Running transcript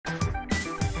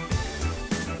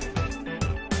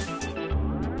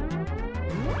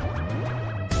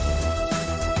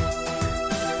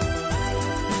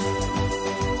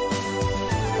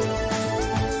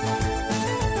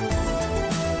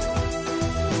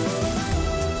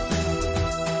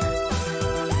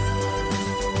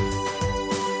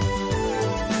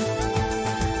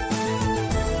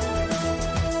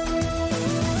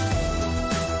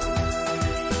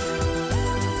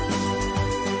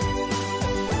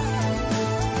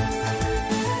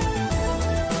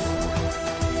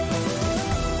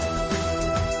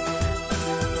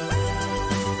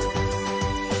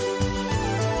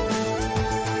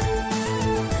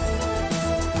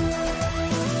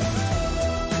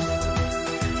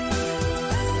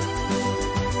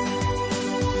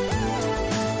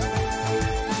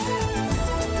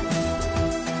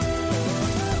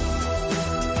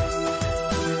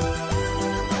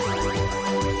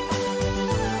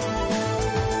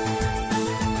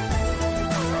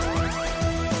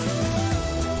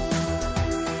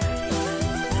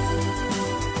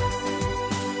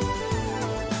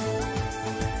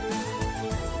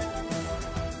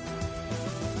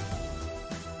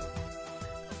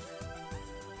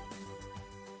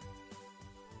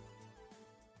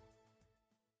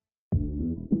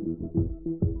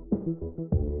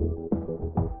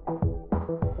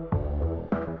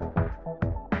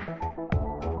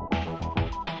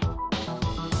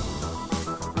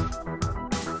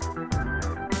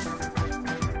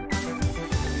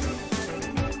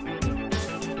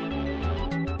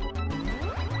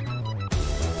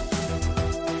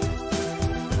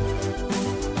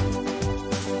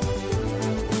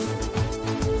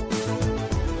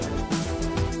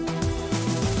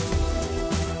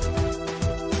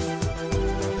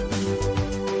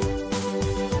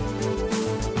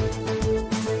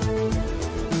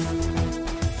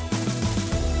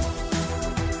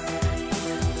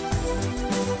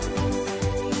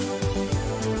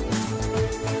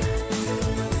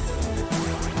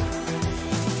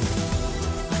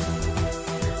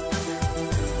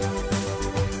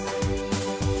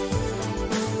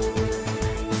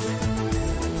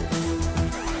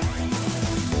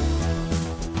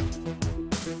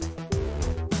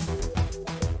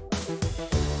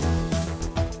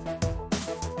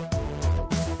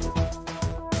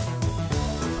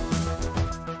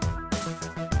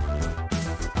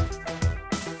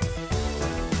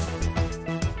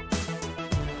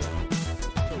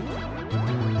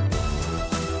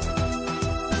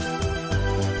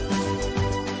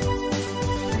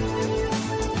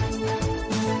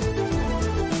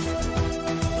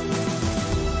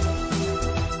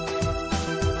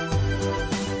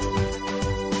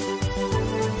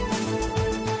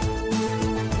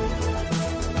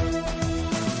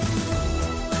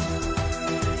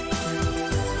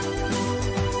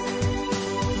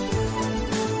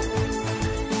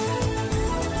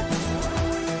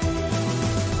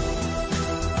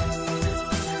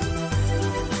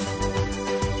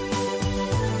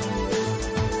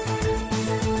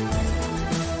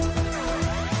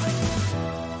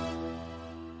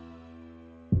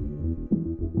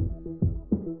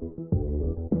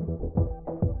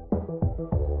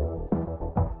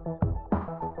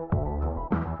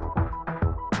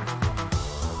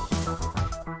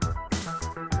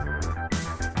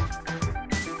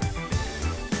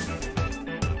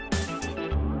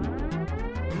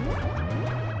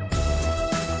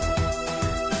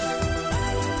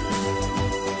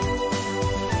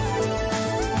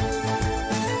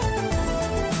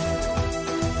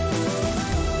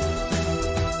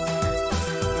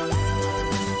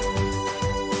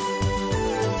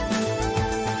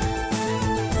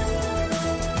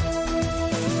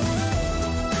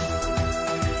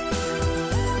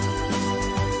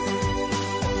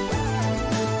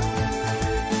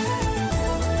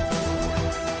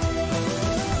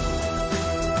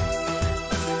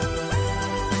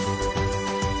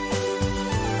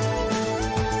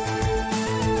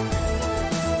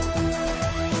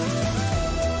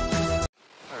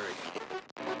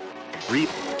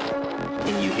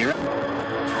Can you hear it?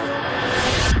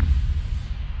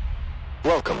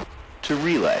 Welcome to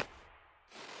Relay.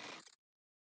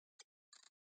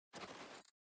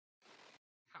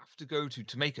 Have to go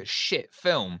to make a shit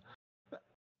film.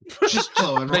 Just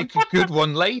make a good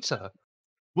one later.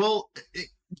 Well,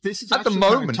 this is at the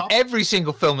moment, every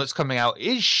single film that's coming out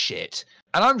is shit,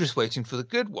 and I'm just waiting for the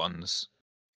good ones.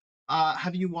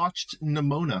 Have you watched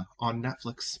Nimona on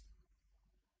Netflix?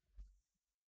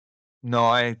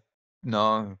 No.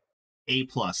 A+.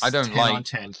 I don't 10 like on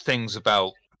 10. things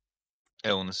about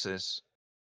illnesses.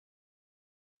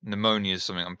 Pneumonia is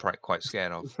something I'm quite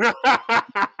scared of.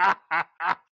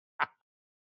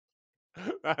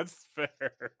 That's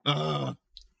fair. I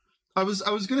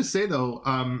was gonna say though,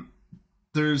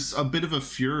 there's a bit of a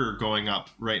furor going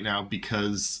up right now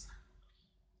because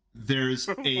there's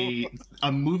a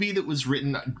movie that was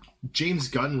written. James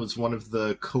Gunn was one of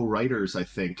the co-writers, I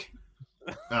think.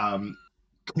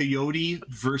 Coyote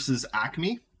versus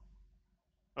Acme.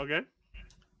 Okay.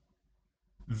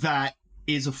 That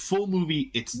is a full movie.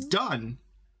 It's done,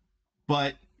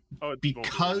 but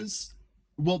because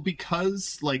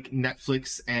like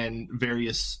Netflix and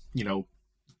various,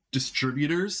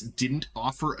 distributors didn't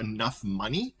offer enough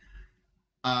money,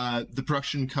 the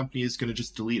production company is going to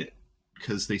just delete it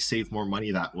because they save more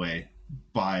money that way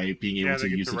by being able to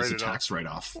use it as a tax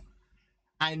write-off.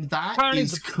 And that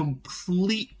is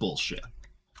complete bullshit.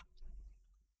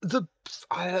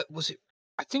 I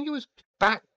think it was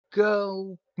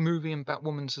Batgirl movie and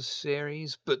Batwoman's a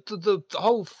series, but the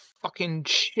whole fucking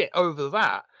shit over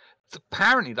that.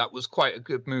 Apparently, that was quite a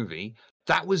good movie.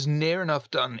 That was near enough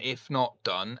done, if not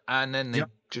done, and then they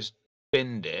just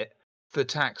binned it for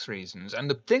tax reasons. And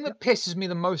the thing that pisses me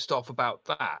the most off about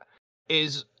that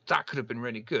is that could have been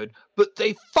really good, but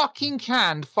they fucking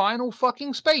canned Final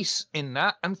fucking Space in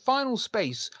that, and Final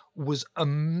Space was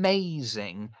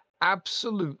amazing.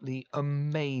 absolutely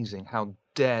amazing. How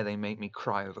dare they make me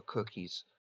cry over cookies?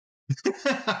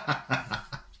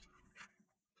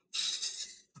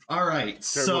 All right,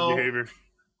 Terrible so behavior.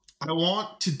 I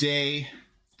want today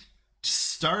to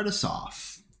start us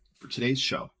off for today's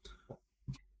show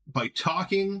by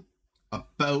talking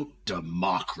about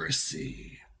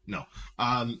democracy. No,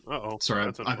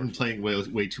 sorry, I've been playing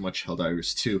way too much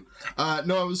Helldivers 2.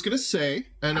 No, I was gonna say,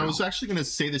 and I was actually gonna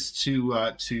say this to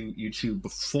YouTube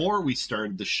before we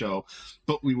started the show,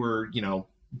 but we were,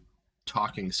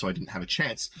 talking, so I didn't have a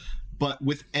chance. But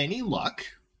with any luck,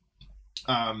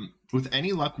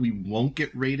 we won't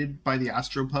get raided by the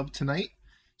Astropub tonight,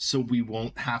 so we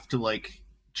won't have to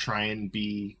try and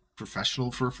be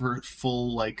professional for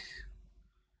full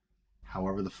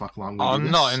however the fuck long we do I'm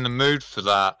this. not in the mood for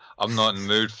that. I'm not in the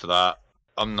mood for that.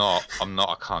 I'm not.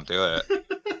 I can't do it.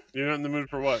 You're not in the mood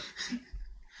for what?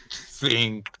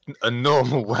 Being a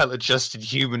normal, well-adjusted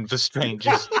human for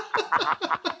strangers.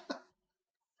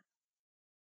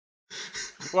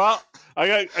 Well,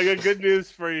 I got good news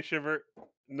for you, Shiver.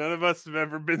 None of us have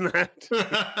ever been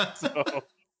that. So.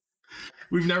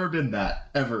 We've never been that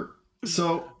ever.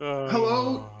 So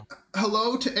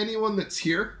hello to anyone that's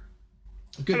here.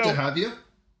 Good to have you.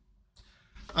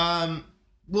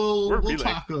 We'll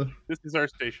talk. This is our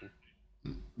station.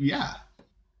 Yeah.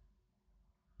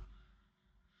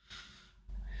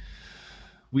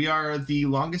 We are the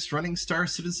longest running Star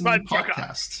Citizen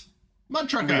podcast. Mud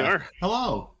Trucker.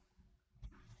 Hello.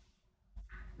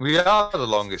 We are the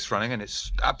longest running, and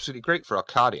it's absolutely great for our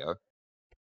cardio.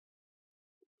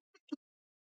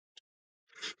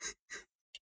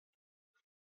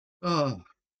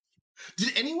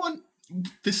 Did anyone?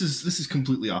 This is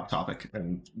completely off topic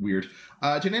and weird.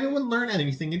 Did anyone learn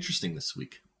anything interesting this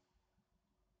week?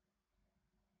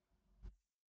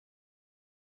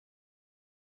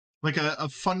 Like a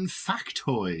fun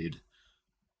factoid.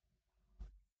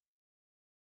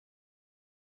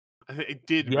 It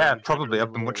did. Yeah, probably.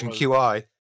 I've been watching QI.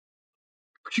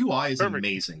 QI is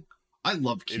amazing. I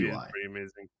love QI. It is pretty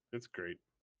amazing. It's great.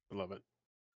 I love it.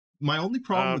 My only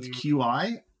problem with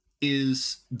QI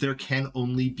is there can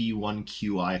only be one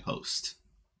QI host.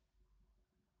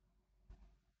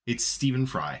 It's Stephen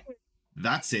Fry.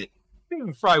 That's it.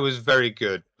 Stephen Fry was very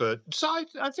good, but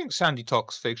I think Sandy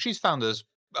Toxvig, she's found us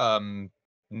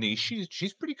niche.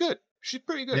 She's pretty good. She's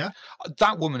pretty good. Yeah.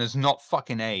 That woman has not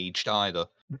fucking aged either.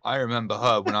 I remember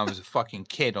her when I was a fucking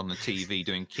kid on the TV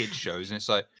doing kids shows, and it's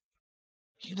like,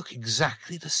 you look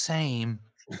exactly the same.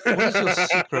 What is your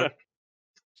secret?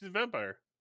 She's a vampire.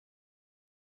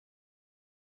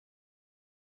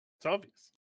 It's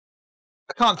obvious.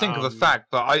 I can't think of a fact,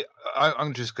 but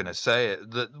I'm just gonna say it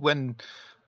that when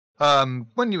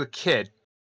you were a kid,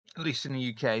 at least in the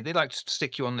UK, they like to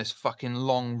stick you on this fucking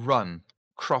long run,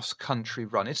 cross-country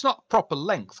run. It's not proper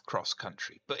length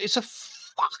cross-country, but it's a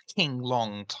fucking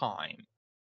long time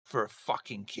for a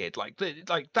fucking kid. Like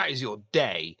that is your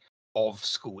day of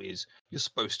school. Is you're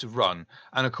supposed to run,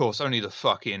 and of course only the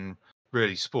fucking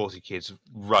really sporty kids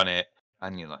run it,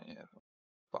 and you're like, yeah,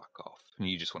 fuck off. And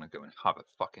you just want to go and have a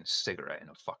fucking cigarette in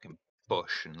a fucking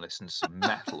bush and listen to some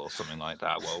metal or something like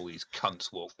that while these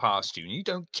cunts walk past you, and you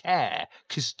don't care,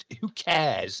 because who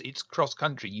cares? It's cross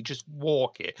country. You just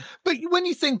walk it. But when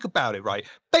you think about it, right,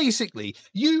 basically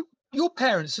your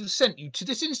parents have sent you to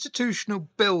this institutional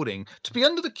building to be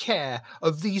under the care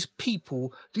of these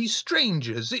people, these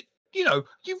strangers.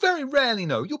 You very rarely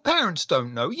know. Your parents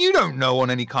don't know. You don't know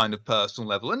on any kind of personal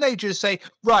level. And they just say,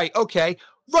 right, okay,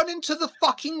 run into the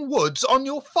fucking woods on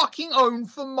your fucking own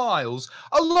for miles.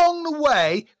 Along the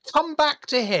way, come back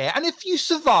to here. And if you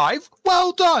survive,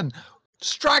 well done.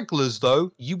 Stragglers,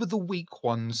 though, you were the weak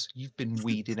ones. You've been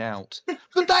weeded out.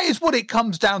 But that is what it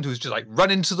comes down to, is just like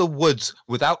run into the woods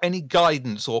without any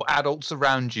guidance or adults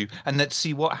around you, and let's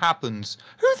see what happens.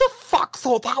 Who the fuck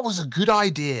thought that was a good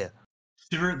idea?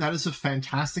 Sure, that is a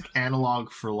fantastic analog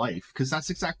for life, because that's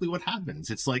exactly what happens.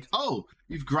 It's like, oh,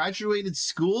 you've graduated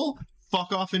school?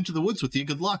 Fuck off into the woods with you.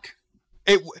 Good luck.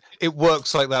 It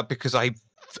works like that because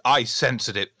I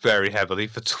censored it very heavily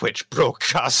for Twitch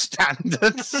broadcast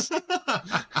standards.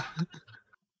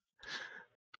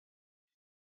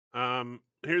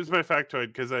 Here's my factoid,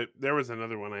 because there was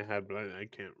another one I had, but I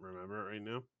can't remember it right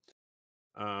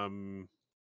now.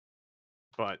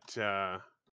 But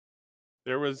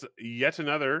there was yet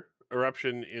another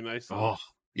eruption in Iceland. Oh,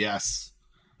 yes.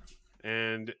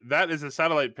 And that is a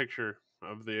satellite picture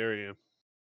of the area.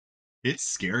 It's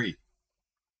scary.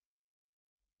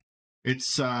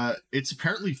 It's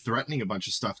apparently threatening a bunch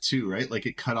of stuff too, right? Like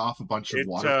it cut off a bunch of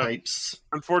water pipes.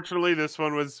 Unfortunately, this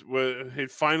one was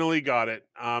it finally got it.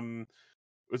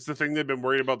 It's the thing they've been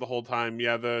worried about the whole time.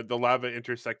 Yeah, the lava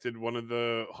intersected one of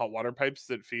the hot water pipes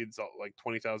that feeds like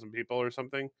 20,000 people or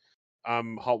something.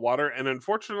 Hot water, and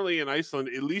unfortunately in Iceland,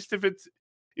 at least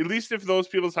if those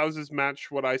people's houses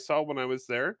match what I saw when I was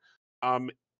there,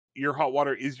 your hot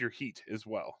water is your heat as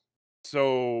well.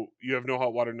 So you have no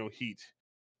hot water, no heat,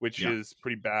 which is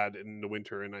pretty bad in the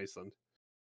winter in Iceland,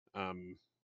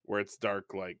 where it's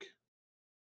dark like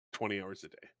 20 hours a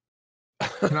day.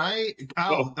 Can I?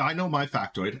 Oh, I know my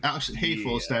factoid. Actually, hey,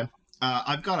 Fullstan,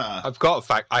 I have got a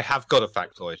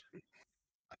factoid.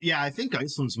 Yeah, I think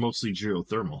Iceland's mostly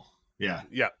geothermal. Yeah.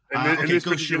 Yeah. And this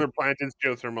particular plant is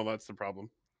geothermal. That's the problem.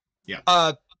 Yeah.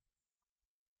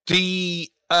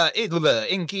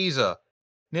 In Giza,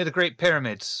 near the Great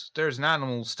Pyramids, there's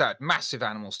an massive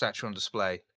animal statue on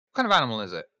display. What kind of animal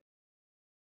is it?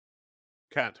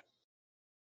 Cat.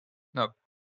 No.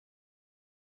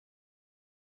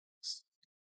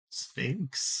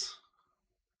 Sphinx?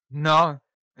 No,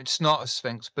 it's not a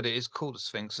sphinx, but it is called a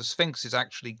sphinx. A sphinx is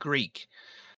actually Greek,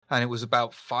 and it was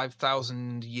about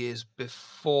 5,000 years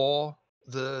before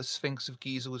the Sphinx of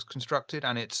Giza was constructed,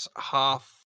 and it's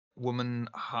half woman,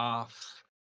 half...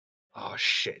 Oh,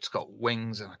 shit, it's got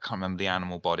wings, and I can't remember the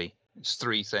animal body. It's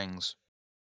three things.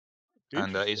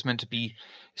 And it's meant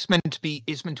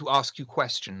to ask you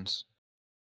questions.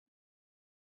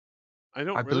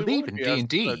 I believe in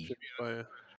D&D.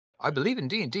 I believe in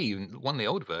D&D. One of the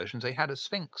old versions, they had a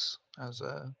sphinx as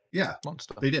a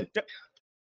monster. They did.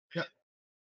 Yep.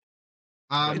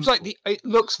 It's like it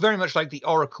looks very much like the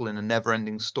Oracle in a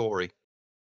never-ending story,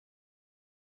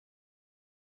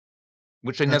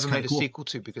 which they never made a sequel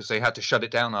to because they had to shut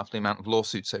it down after the amount of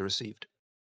lawsuits they received.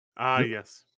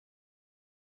 Yes.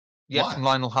 Yeah, from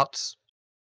Lionel Hutz.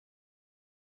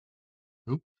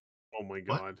 Who? Oh my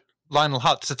God. What? Lionel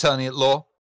Hutz, attorney at law.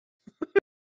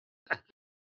 I've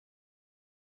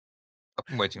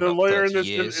been waiting about 30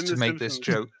 years to make this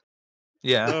joke.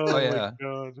 Yeah. Oh yeah.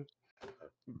 God.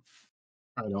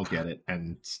 I don't get it,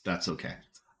 and that's okay.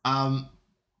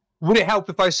 Would it help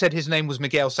if I said his name was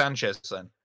Miguel Sanchez then?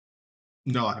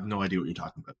 No, I have no idea what you're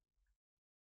talking about.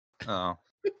 Oh.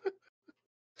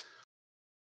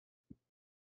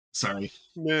 Sorry.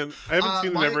 Man, I haven't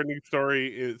seen the Neverending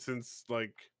Story since,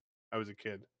 like, I was a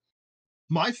kid.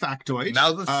 My factoid...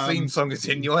 Now the theme song is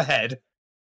in your head.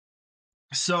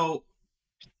 So,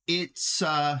 it's...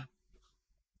 I'm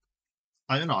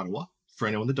in Ottawa, for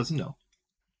anyone that doesn't know.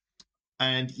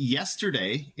 And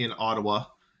yesterday in Ottawa,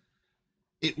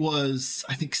 it was,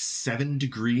 I think, 7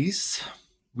 degrees.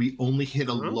 We only hit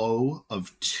a low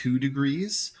of 2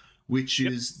 degrees, which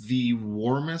is the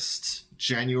warmest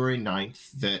January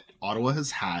 9th that Ottawa has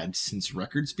had since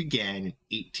records began in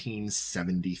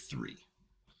 1873.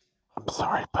 I'm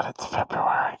sorry, but it's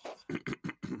February.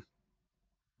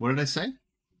 What did I say?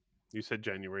 You said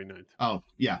January 9th. Oh,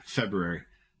 yeah, February.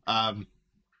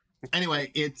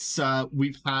 Anyway, it's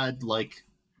we've had like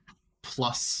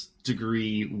plus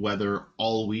degree weather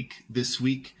all week this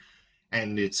week,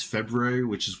 and it's February,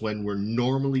 which is when we're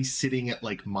normally sitting at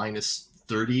like minus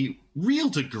 30 real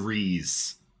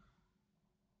degrees.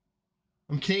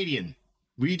 I'm Canadian.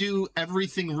 We do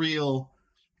everything real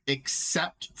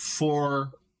except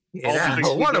for... Yeah,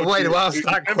 what a way to ask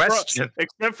that question.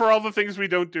 Except for all the things we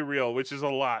don't do real, which is a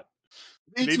lot.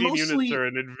 It's Canadian mostly... units are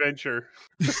an adventure.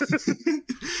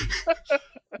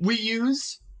 We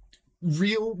use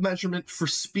real measurement for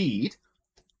speed.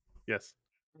 Yes.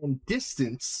 And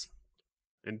distance.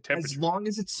 And temperature. As long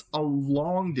as it's a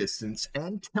long distance,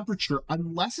 and temperature,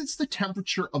 unless it's the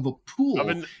temperature of a pool.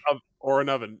 Or an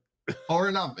oven. Or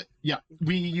an oven. Yeah.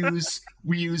 We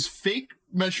use fake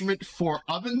measurement for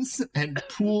ovens and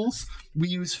pools. We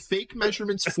use fake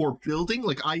measurements for building.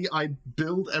 Like I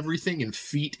build everything in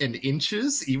feet and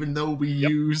inches, even though we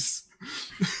use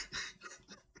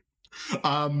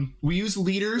we use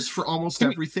liters for almost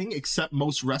everything, except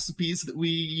most recipes that we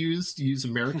use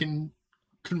American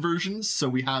conversions. So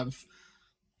we have...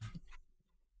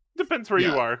 Depends where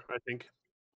you are, I think.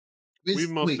 We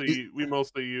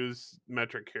mostly use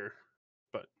metric here,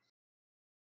 but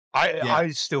I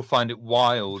still find it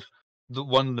wild that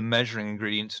one of the measuring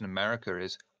ingredients in America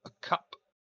is a cup.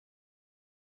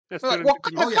 What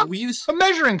kind of cup? We use a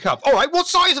measuring cup. All right, what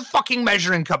size of fucking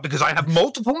measuring cup? Because I have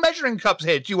multiple measuring cups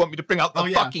here. Do you want me to bring out the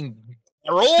fucking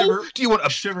barrel? Do you want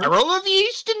a barrel of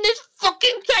yeast in this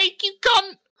fucking cake? You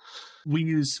cunt. We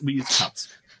use cups.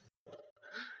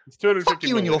 It's 250 Fuck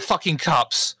you and your fucking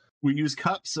cups. We use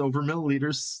cups over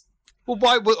milliliters. Well,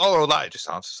 why? Oh, that just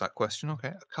answers that question. Okay,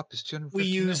 a cup is 250. We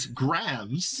use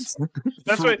grams.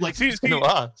 That's right. Like, see,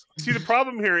 the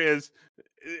problem here is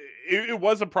it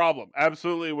was a problem.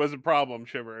 Absolutely, it was a problem,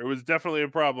 Shiver. It was definitely a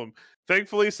problem.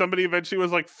 Thankfully, somebody eventually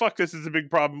was like, fuck, this is a big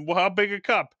problem. Well, how big a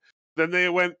cup? Then they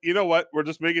went, you know what? We're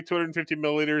just making 250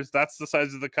 milliliters. That's the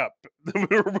size of the cup.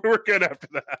 we were good after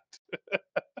that.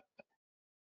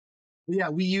 Yeah,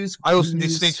 we use. I also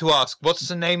just need to ask, what's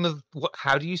the name of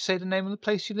how do you say the name of the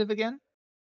place you live again?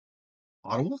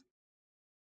 Ottawa.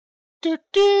 Do,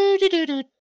 do, do, do, do.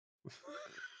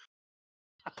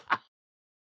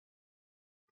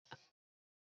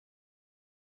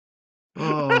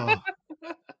 Oh.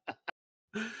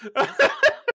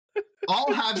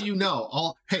 I'll have you know.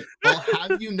 I'll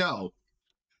have you know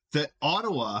that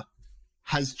Ottawa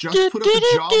has just put up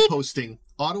a job posting.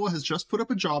 Ottawa has just put up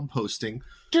a job posting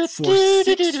for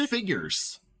 6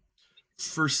 figures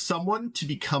for someone to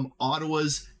become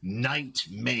Ottawa's night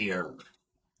mayor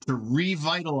to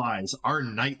revitalize our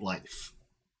nightlife.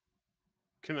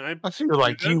 Can I? I feel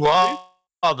like you are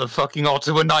the fucking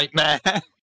Ottawa nightmare. Can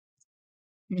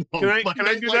I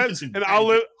do that? And I'll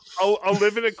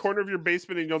live in a corner of your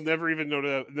basement, and you'll never even know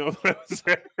that I was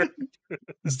there.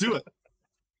 Let's do it.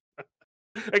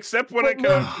 Except when I come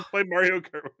out to play Mario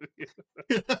Kart with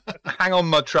you. Hang on,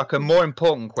 Mud Trucker. More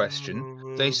important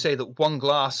question. They say that 1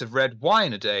 glass of red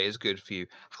wine a day is good for you.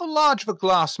 How large of a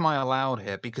glass am I allowed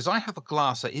here? Because I have a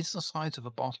glass that is the size of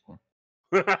a bottle.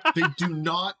 They do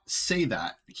not say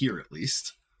that here, at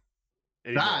least.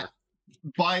 Anymore. That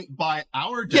by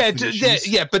our definitions,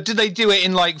 yeah, but do they do it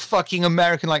in like fucking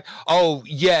American? Like, oh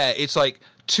yeah, it's like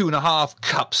 2.5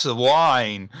 cups of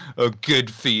wine are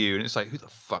good for you, and it's like, who the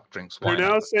fuck drinks wine? You're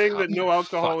now saying that no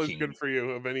alcohol is fucking good for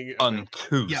you of any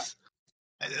uncouth. Yeah.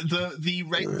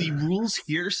 The rules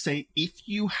here say if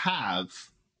you have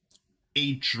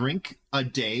a drink a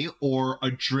day or a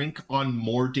drink on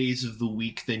more days of the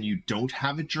week than you don't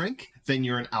have a drink, then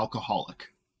you're an alcoholic.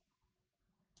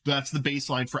 That's the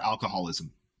baseline for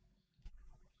alcoholism.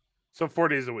 So 4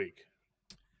 days a week.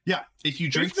 Yeah, if you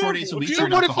drink 4 days a week, So you're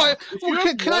an what alcoholic.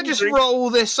 can I just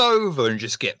roll this over and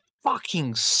just get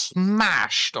fucking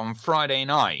smashed on Friday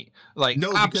night? Like, No,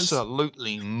 because-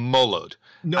 absolutely mullered.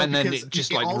 No, and then because it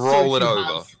just it like also, roll if it you over.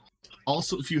 have-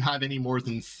 also, if you have any more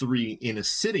than 3 in a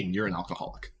sitting, you're an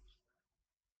alcoholic.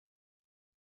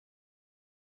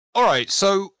 All right,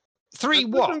 so 3 That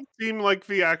what? doesn't seem like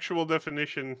the actual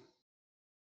definition.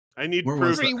 I need Where proof.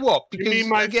 was 3 what? Give me Because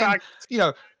my again, facts. you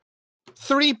know,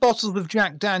 3 bottles of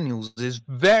Jack Daniels is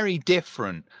very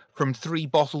different from 3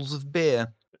 bottles of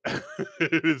beer.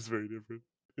 It is very different.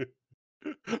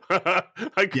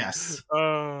 Yes.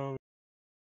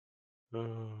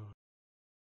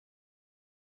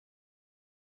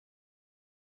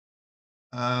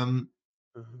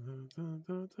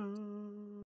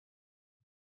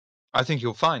 I think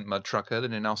you'll find, Mud Trucker,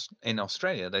 that in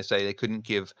Australia they say they couldn't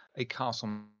give a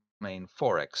Castlemaine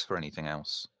 4X for anything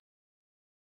else.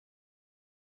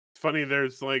 It's funny.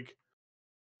 There's like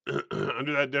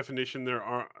under that definition, there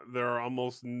are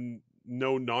almost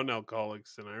no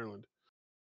non-alcoholics in Ireland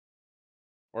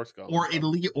or Scotland, Or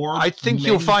Italy, or I think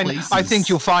you'll many find. places. I think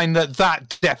you'll find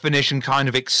that definition kind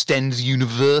of extends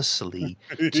universally.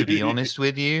 To be honest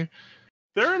with you,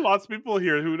 there are lots of people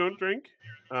here who don't drink,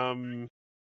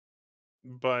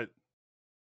 but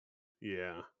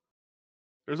yeah,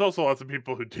 there's also lots of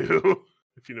people who do,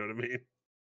 if you know what I mean.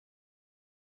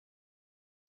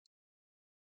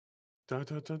 Da,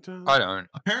 da, da, da. I don't.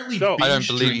 Apparently, So- I don't binge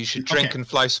believe drink- you should drink Okay, and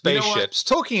fly know what? spaceships.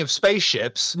 Talking of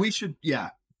spaceships, We should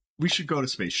go to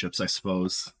spaceships, I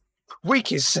suppose.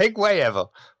 weakest segue ever.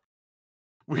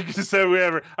 We can say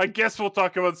whatever. I guess we'll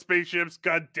talk about spaceships.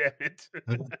 God damn it!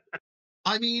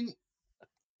 I mean,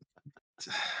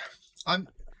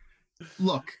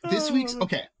 look, this week's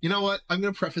okay. You know what? I'm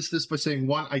going to preface this by saying,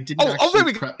 one, I didn't. Oh, there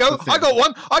we prep go. the I got thing.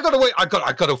 one. I got a way. I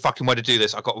got a fucking way to do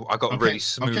this. I got a Okay, really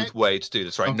smooth okay. way to do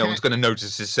this. Right? No Okay. one's going to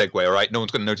notice this segue. All right? No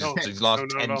one's going to notice No. these last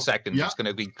No, 10 no. seconds. Yeah. It's going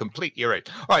to be completely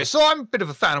irrelevant. All right. So I'm a bit of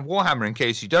a fan of Warhammer. In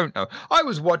case you don't know, I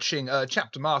was watching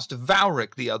Chapter Master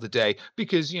Valric the other day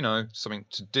because something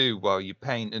to do while you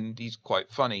paint, and he's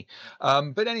quite funny.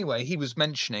 But anyway, he was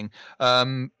mentioning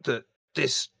that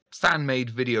this fan-made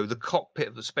video, the cockpit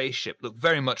of the spaceship, looked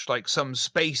very much like some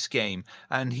space game.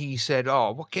 And he said,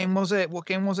 oh, what game was it?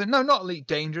 No, not Elite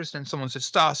Dangerous. And someone said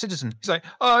Star Citizen. He's like,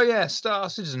 oh yeah, Star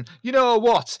Citizen. You know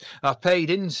what? I paid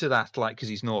into that, because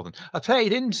he's Northern. I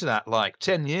paid into that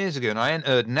 10 years ago, and I ain't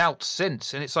heard out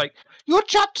since. And it's like, you're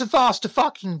chapter faster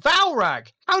fucking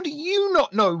Valrag. How do you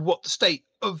not know what the state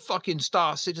of fucking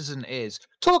Star Citizen is?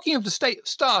 Talking of the state of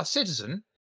Star Citizen,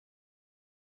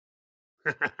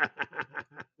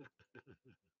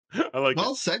 I like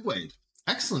Well it. segued.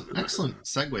 Excellent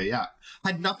segue. Yeah,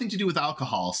 had nothing to do with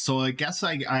alcohol, so I guess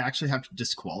I actually have to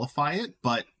disqualify it.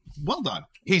 But well done.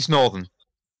 He's northern.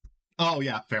 Oh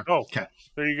yeah, fair. Oh, Okay,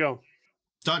 there you go.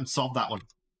 done. Solved that one.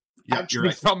 Yeah, Actually you're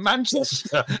right. from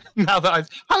Manchester. Now that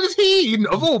how does he,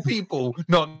 of all people,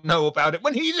 not know about it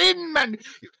when he's in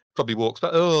Probably walks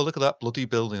back. Oh, look at that bloody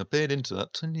building! I paid into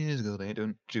that 10 years ago. They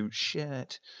don't do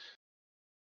shit.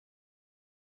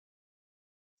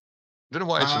 I don't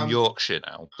know why it's in Yorkshire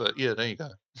now, but yeah, there you go.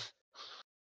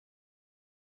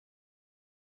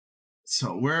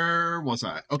 So where was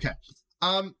I? Okay.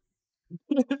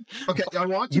 Okay, I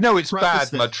want to You know it's preface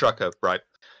bad, Mud Trucker, right?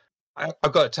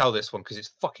 I've got to tell this one because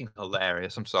it's fucking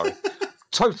hilarious. I'm sorry.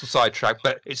 Total sidetrack,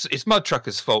 but it's Mud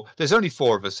Trucker's fault. There's only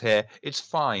 4 of us here. It's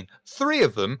fine. 3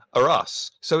 of them are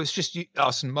us. So it's just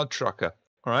us and Mud Trucker.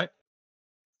 All right?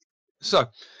 So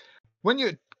when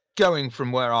you're going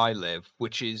from where I live,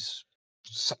 which is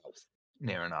south,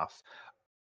 near enough,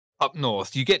 up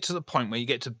north, you get to the point where you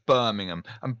get to Birmingham.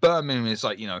 And Birmingham is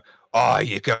like, you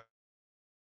go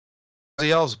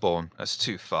the Osborne. That's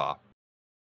too far.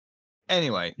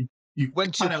 Anyway, you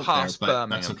once you pass Birmingham,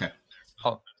 that's okay.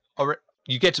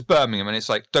 You get to Birmingham and it's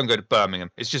like, don't go to Birmingham.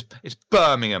 It's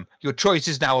Birmingham. Your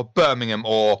choices now are Birmingham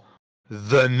or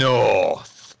the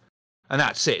North. And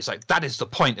that's it. It's like, that is the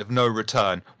point of no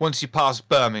return. Once you pass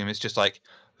Birmingham, it's just like,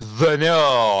 the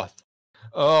North.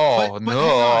 Oh, but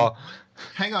no.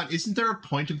 Hang on. Isn't there a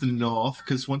point of the North?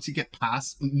 Because once you get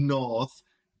past North,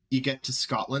 you get to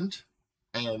Scotland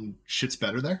and shit's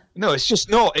better there? No, it's just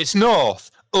North. It's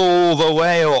North. All the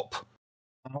way up.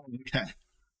 Oh, okay.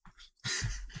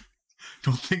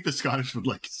 Don't think the Scottish would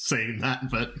like saying that,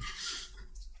 but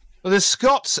Well, the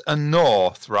Scots are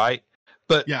north, right?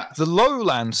 But yeah, the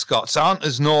lowland Scots aren't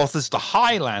as north as the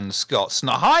highland Scots. And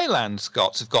the highland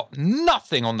Scots have got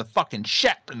nothing on the fucking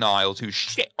Shetland Isles who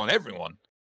shit on everyone.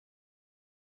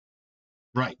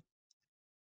 right.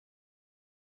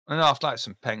 And after like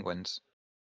some penguins.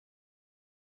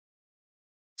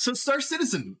 So Star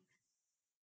Citizen.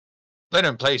 They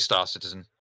don't play Star Citizen.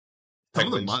 Some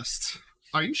of them Penguins. must.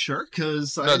 Are you sure?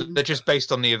 Because No, they're just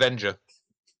based on the Avenger.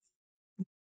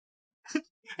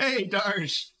 Hey,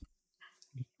 Darsh.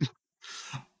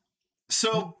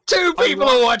 So 2 people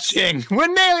are watching. We're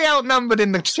nearly outnumbered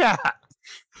in the chat.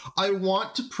 I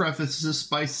want to preface this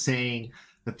by saying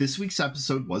that this week's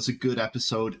episode was a good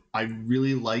episode. I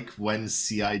really like when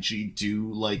CIG do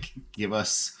like give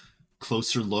us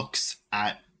closer looks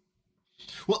at,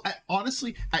 well,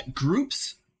 honestly, at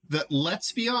groups that,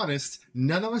 let's be honest,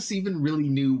 none of us even really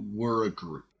knew were a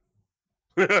group.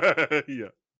 Yeah.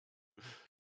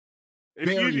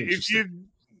 If you,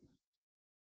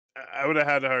 I would have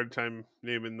had a hard time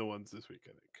naming the ones this week, I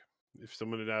think. If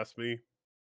someone had asked me,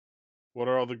 what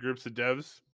are all the groups of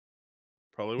devs?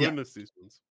 Probably would have missed these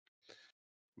ones.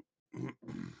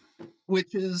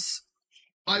 Which is,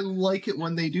 I like it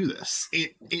when they do this.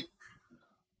 It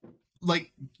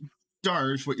like,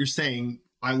 Darj, what you're saying,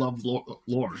 I love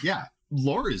lore. Yeah,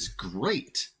 lore is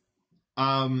great.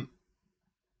 But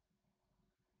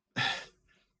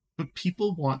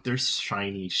people want their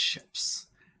shiny ships,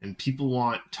 and people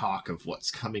want talk of what's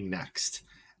coming next.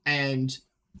 And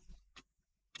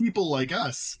people like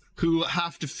us who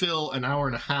have to fill an hour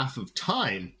and a half of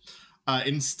time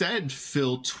instead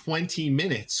fill 20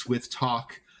 minutes with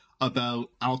talk about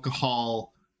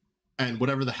alcohol and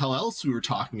whatever the hell else we were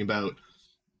talking about.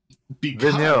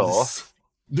 Because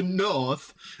the North,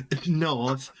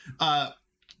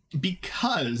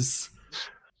 because,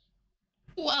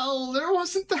 well, there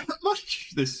wasn't that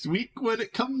much this week when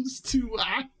it comes to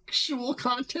actual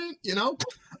content,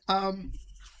 but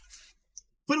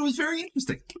it was very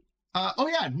interesting. Oh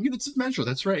yeah, units of measure,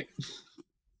 that's right.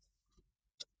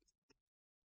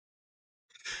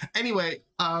 Anyway,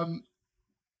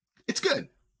 it's good.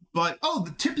 But, oh,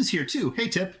 the Tip is here too. Hey,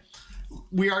 Tip.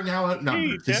 We are now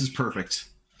outnumbered. Hey, this is perfect.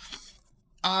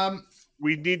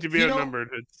 We need to be outnumbered.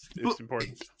 It's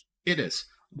important. It is.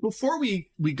 Before we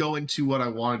go into what I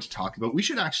wanted to talk about, we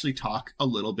should actually talk a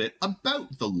little bit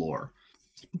about the lore.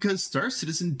 Because Star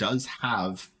Citizen does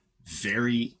have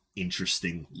very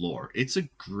interesting lore. It's a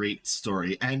great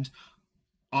story. And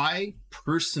I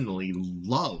personally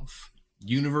love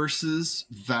universes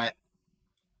that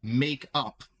make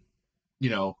up,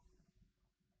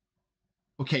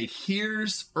 okay,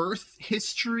 here's Earth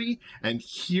history, and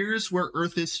here's where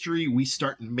Earth history we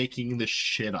start making this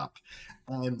shit up.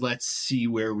 And let's see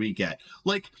where we get.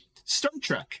 Like, Star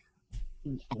Trek.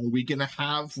 Are we going to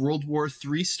have World War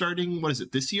III starting, what is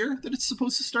it, this year that it's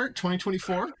supposed to start?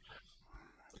 2024?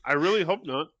 I really hope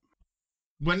not.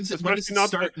 When does it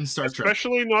start in Star Trek?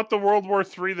 Especially not the World War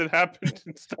III that happened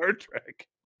in Star Trek.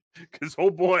 Because oh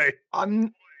boy,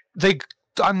 I'm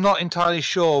not entirely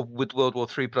sure with World War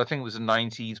III, but I think it was the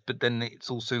 90s. But then it's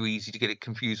also easy to get it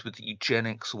confused with the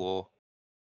eugenics war,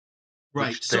 Right.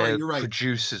 which Sorry, their you're right.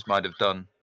 producers might have done.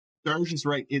 Darge is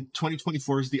right.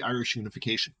 2024 is the Irish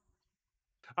unification.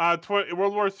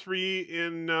 World War III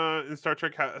in Star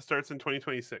Trek starts in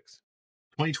 2026.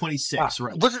 2026,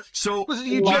 right? Was it the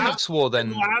eugenics war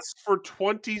then? It lasts for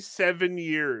 27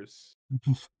 years.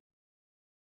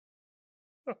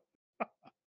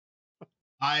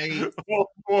 Oh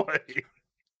boy.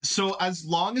 So as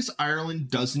long as Ireland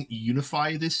doesn't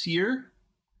unify this year,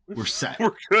 we're set.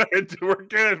 We're good. We're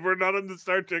good. We're not on the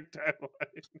Star Trek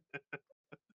timeline.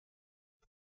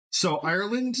 So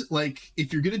Ireland, like,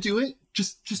 if you're gonna do it,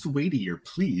 just wait a year,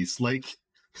 please. Like,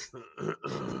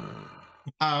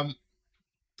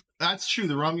 that's true.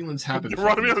 The Romulans have been. The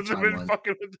Romulans have been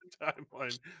fucking with the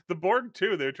timeline. The Borg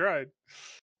too. They tried.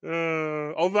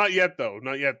 Not yet though.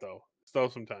 Not yet though. Still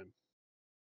have some time.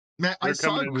 Man, I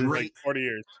saw a great like 40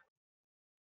 years.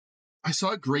 I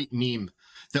saw a great meme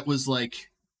that was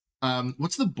like,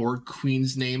 what's the Borg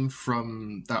Queen's name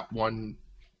from that one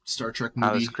Star Trek movie?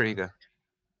 Alice Krieger.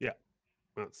 Yeah,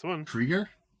 that's the one. Krieger?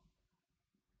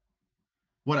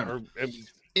 Whatever.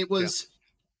 It was.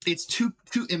 Yeah. It's two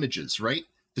images, right?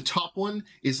 The top one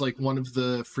is like one of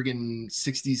the friggin'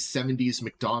 60s, 70s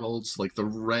McDonald's, like the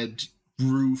red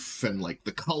roof and like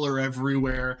the color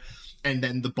everywhere. And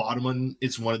then the bottom one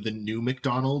is one of the new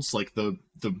McDonald's, like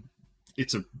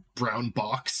it's a brown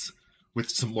box with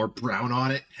some more brown on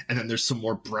it. And then there's some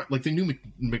more brown, like the new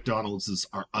McDonald's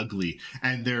are ugly.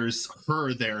 And there's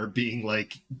her there being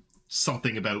like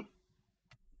something about,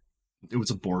 it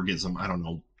was a Borgism. I don't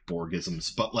know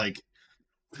Borgisms, but like,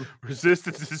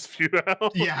 resistance is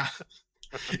futile. Yeah.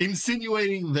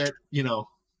 Insinuating that,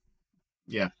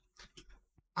 yeah.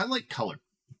 I like color.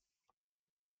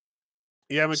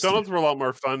 Yeah, McDonald's were a lot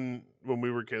more fun when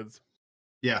we were kids.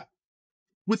 Yeah.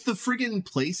 With the friggin'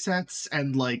 play sets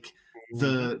and like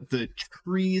the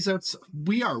trees outside.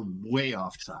 We are way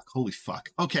off track. Holy fuck.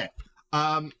 Okay.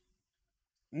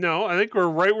 No, I think we're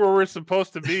right where we're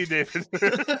supposed to be, David.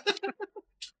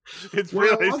 It's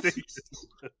realistic.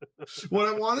 What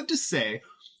I wanted to say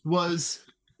was,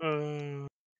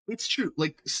 it's true.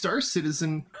 Like Star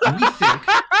Citizen, we think.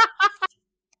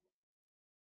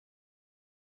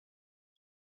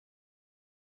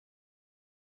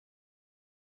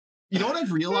 You know what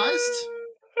I've realized?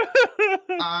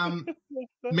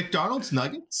 McDonald's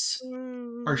nuggets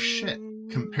are shit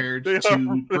compared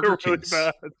to Burger King's.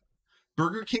 Really bad.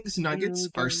 Burger King's nuggets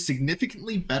are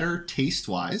significantly better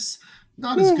taste-wise,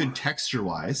 not as good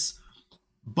texture-wise,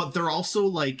 but they're also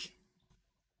like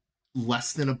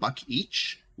less than $1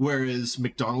 each. Whereas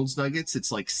McDonald's nuggets,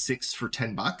 it's like 6 for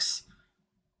 $10.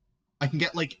 I can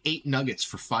get like 8 nuggets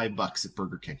for $5 at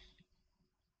Burger King.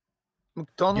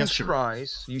 McDonald's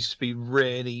fries used to be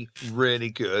really, really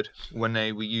good when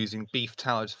they were using beef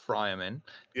tallow to fry them in.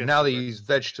 Yes, now they use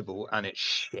vegetable and it's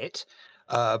shit.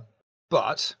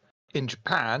 But in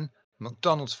Japan,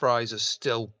 McDonald's fries are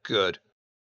still good.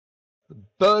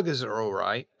 Burgers are all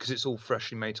right because it's all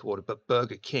freshly made to order, but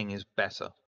Burger King is better.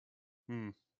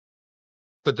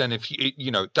 But then if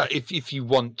if you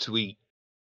want to eat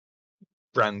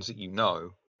brands that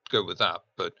go with that.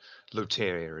 But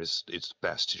Loteria is the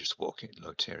best to just walk in.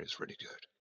 Loteria is really good.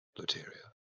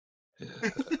 Loteria.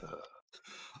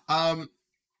 Yeah.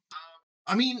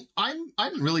 I mean, I'm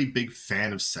really big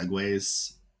fan of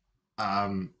Segways.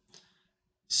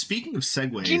 Speaking of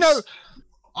Segways, do you know?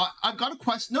 I've got a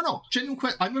question. No, genuine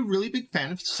question. I'm a really big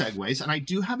fan of Segways, and I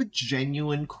do have a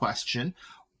genuine question.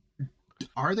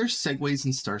 Are there Segways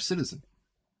in Star Citizen?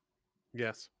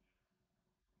 Yes.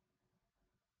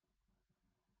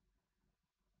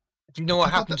 Do you know what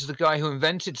happened to the guy who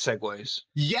invented Segways?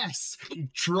 Yes, he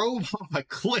drove off a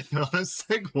cliff on a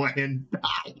Segway and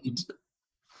died.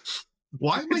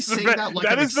 Why am I saying that like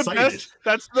I'm excited?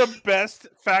 That's the best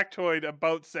factoid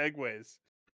about Segways.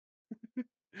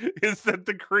 Is that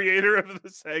the creator of the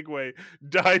Segway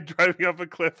died driving off a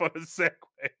cliff on a Segway.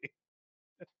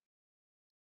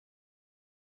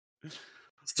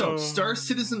 So, Star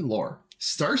Citizen lore.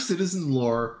 Star Citizen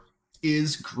lore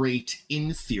is great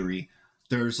in theory.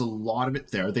 There's a lot of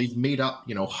it there. They've made up,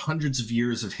 hundreds of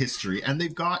years of history, and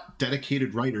they've got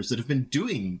dedicated writers that have been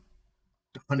doing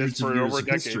hundreds of years of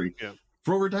history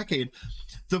for over a decade.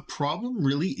 The problem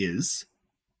really is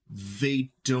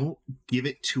they don't give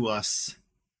it to us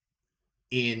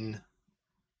in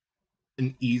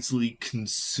an easily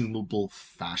consumable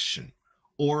fashion,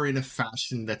 or in a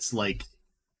fashion that's like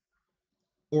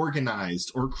organized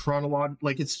or chronological.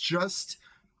 Like it's just,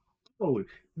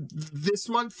 this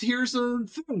month here's a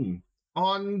thing.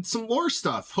 on some lore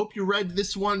stuff. Hope you read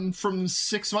this one from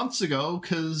 6 months ago,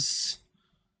 because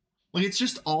like it's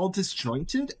just all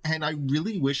disjointed, and I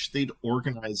really wish they'd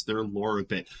organize their lore a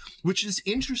bit, which is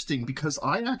interesting because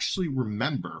I actually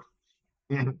remember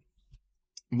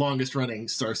longest running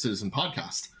Star Citizen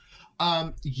podcast.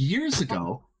 Years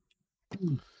ago,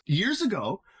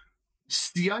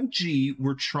 CIG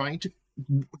were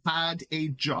had a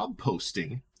job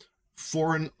posting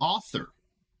for an author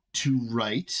to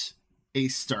write a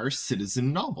Star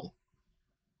Citizen novel.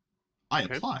 I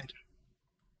applied.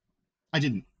 I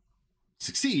didn't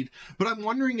succeed, but I'm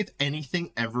wondering if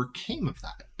anything ever came of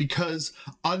that, because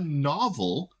a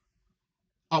novel,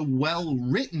 a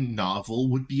well-written novel,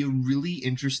 would be a really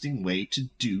interesting way to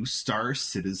do Star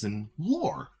Citizen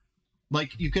lore.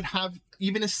 Like, you could have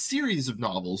even a series of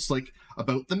novels, like,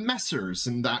 about the Messers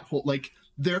and that whole, like,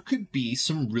 there could be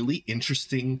some really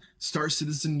interesting Star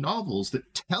Citizen novels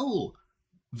that tell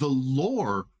the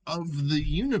lore of the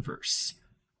universe.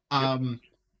 As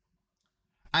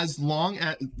long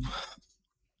as...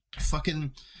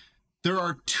 There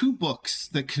are 2 books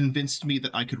that convinced me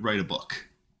that I could write a book.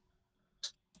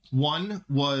 One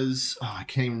was... Oh, I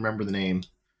can't even remember the name.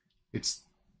 It's...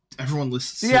 Everyone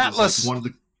lists The it Atlas! as like one of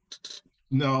the...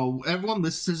 No, everyone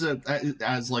lists it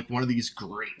as like one of these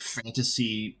great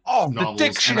fantasy novels. The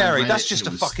dictionary! That's it, just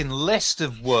a was fucking list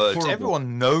of words. horrible.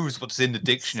 Everyone knows what's in the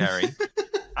dictionary.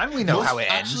 And we know how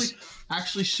it ends.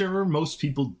 Actually, Shiver, most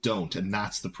people don't, and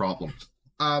that's the problem.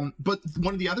 But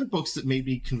one of the other books that made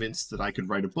me convinced that I could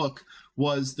write a book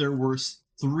was there were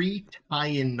 3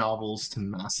 tie-in novels to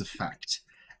Mass Effect,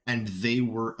 and they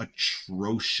were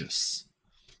atrocious.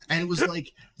 And it was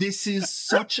like, this is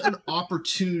such an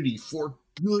opportunity for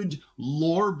good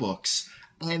lore books.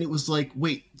 And it was like,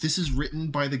 wait, this is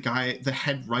written by the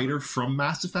head writer from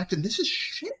Mass Effect, and this is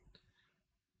shit.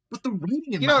 But the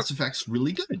writing in Mass Effect's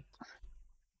really good.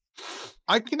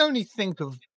 I can only think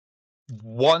of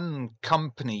one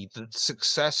company that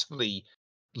successfully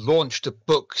launched a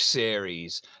book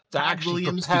series that actually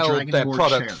propelled their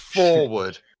product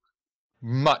forward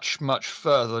much, much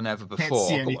further than ever before. Can't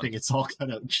see anything. It's all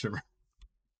cut out, Shiver.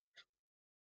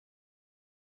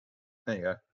 There you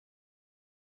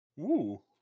go. Ooh.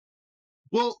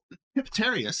 Well,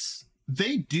 Hypterius,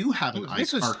 they do have an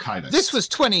archivist. This was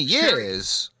 20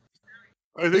 years.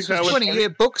 I think this was a 20-year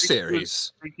book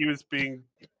series. I think he was being...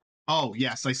 Oh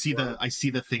yes, I see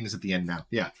the things at the end now.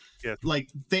 Yeah, like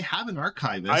they have an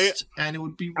archivist, and it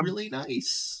would be really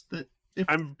nice that.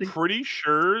 I'm pretty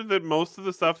sure that most of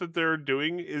the stuff that they're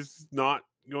doing is not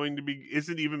going to be,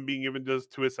 isn't even being given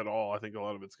to us at all. I think a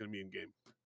lot of it's going to be in game.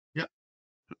 Yep.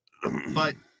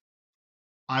 But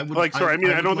I would I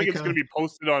don't think it's going to be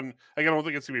posted on. I don't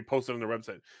think it's going to be posted on their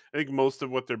website. I think most of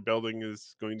what they're building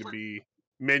is going to be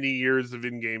many years of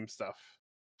in-game stuff.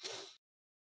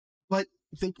 But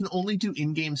they can only do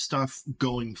in-game stuff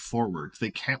going forward. They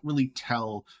can't really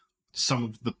tell some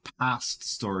of the past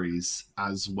stories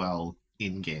as well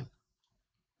in-game.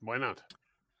 Why not?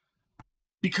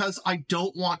 Because I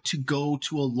don't want to go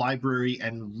to a library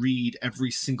and read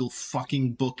every single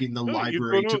fucking book in the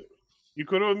library. You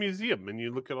go to a museum and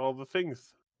you look at all the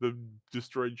things, the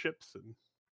destroyed ships, and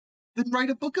then write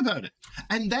a book about it.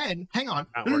 And then, hang on,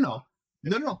 no.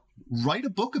 Write a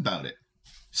book about it.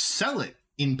 Sell it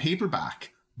in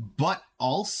paperback, but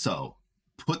also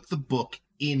put the book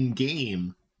in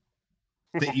game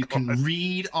that you can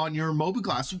read on your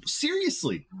Mobiglass.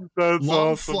 Seriously. That's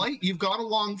long awesome. flight. You've got a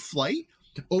long flight.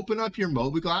 Open up your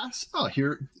Mobiglass. Oh,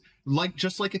 here,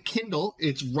 just like a Kindle.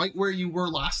 It's right where you were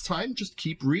last time. Just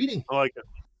keep reading. I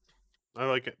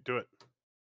like it. Do it.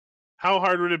 How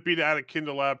hard would it be to add a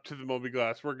Kindle app to the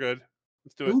Mobiglass? We're good.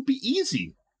 Let's do it. It would be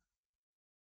easy.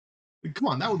 Come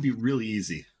on, that would be really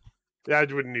easy.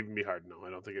 That wouldn't even be hard. No, I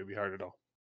don't think it'd be hard at all.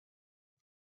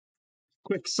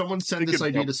 Quick, someone send this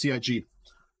idea to CIG.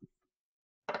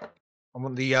 I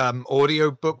want the audio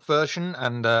book version,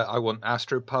 and I want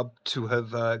Astropub to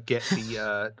have get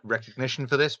the recognition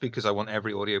for this, because I want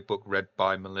every audiobook read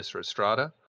by Melissa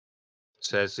Estrada,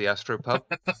 says the Astropub.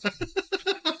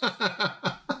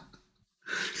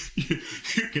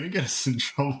 You're gonna get us in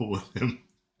trouble with him.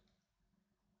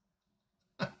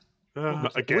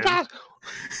 Again.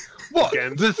 What?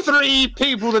 Again. The 3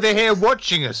 people that are here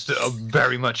watching us that are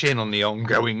very much in on the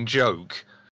ongoing joke.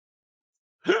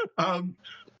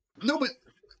 No, but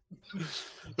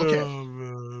okay.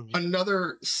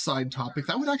 Another side topic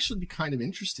that would actually be kind of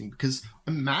interesting, because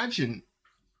imagine,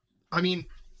 you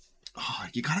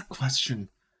gotta question.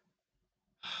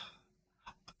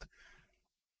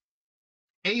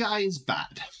 AI is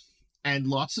bad, and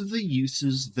lots of the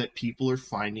uses that people are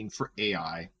finding for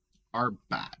AI are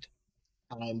bad.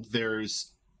 and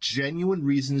there's genuine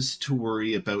reasons to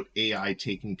worry about AI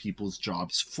taking people's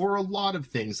jobs for a lot of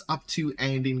things, up to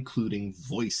and including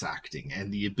voice acting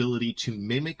and the ability to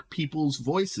mimic people's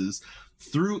voices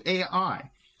through AI.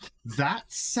 That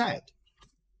said,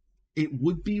 it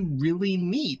would be really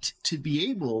neat to be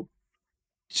able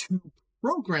to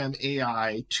program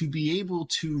AI to be able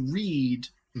to read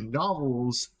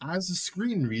novels as a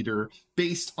screen reader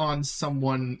based on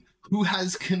someone who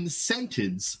has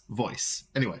consented's voice.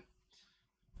 Anyway.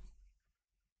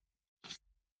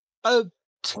 I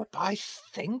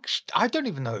think I don't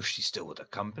even know if she's still with the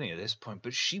company at this point,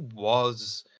 but she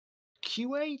was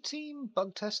QA team,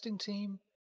 bug testing team.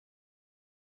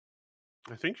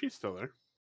 I think she's still there.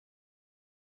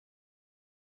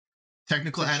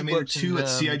 Technical animator 2 at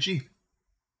CIG.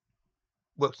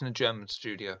 Worked in a German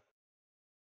studio.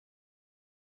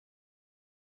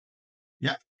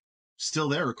 Yeah, still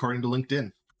there according to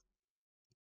LinkedIn.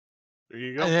 There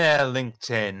you go. Yeah,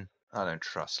 LinkedIn. I don't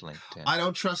trust LinkedIn. I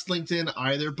don't trust LinkedIn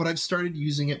either, but I've started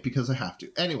using it because I have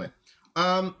to. Anyway,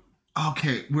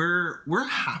 okay, we're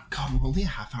only a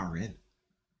half hour in.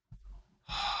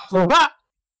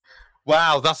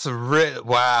 Wow, that's a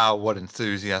wow! What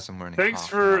enthusiasm we're in. Thanks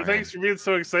for being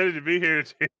so excited to be here,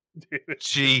 David.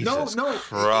 Jesus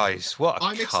Christ, what a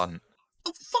cunt!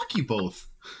 Oh, fuck you both.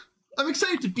 I'm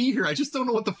excited to be here. I just don't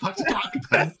know what the fuck to talk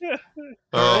about.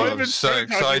 Oh, I'm so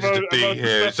excited to be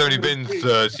here. It's only been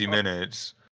 30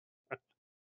 minutes.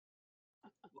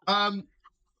 There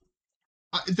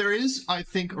is, I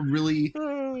think, a really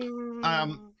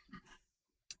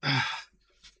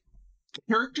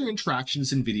character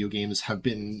interactions in video games have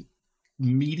been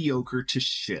mediocre to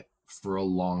shit for a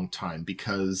long time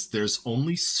because there's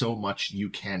only so much you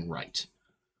can write.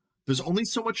 There's only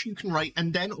so much you can write,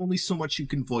 and then only so much you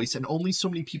can voice, and only so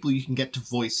many people you can get to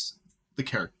voice the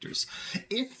characters.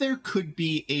 If there could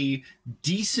be a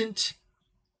decent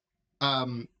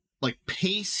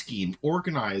pay scheme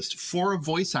organized for a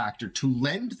voice actor to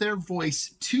lend their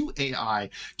voice to AI,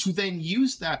 to then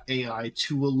use that AI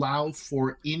to allow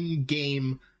for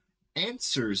in-game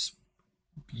answers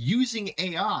using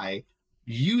AI,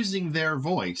 using their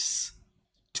voice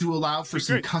to allow for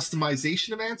some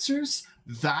customization of answers,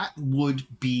 that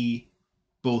would be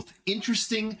both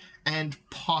interesting and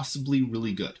possibly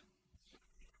really good.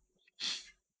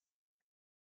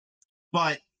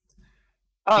 But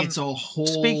it's a whole...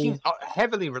 Speaking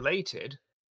heavily related,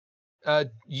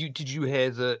 did you hear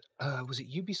that, was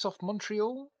it Ubisoft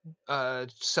Montreal?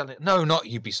 Selling... No, not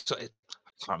Ubisoft. I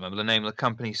can't remember the name of the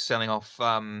company selling off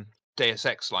Deus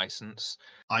Ex license.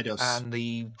 Eidos. And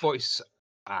the voice...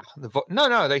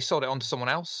 No, they sold it on to someone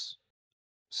else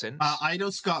since.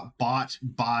 Eidos got bought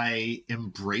by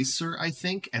Embracer, I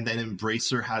think, and then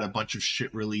Embracer had a bunch of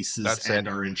shit releases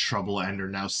are in trouble and are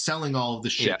now selling all of the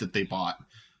shit that they bought.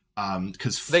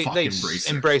 Because fuck Embracer.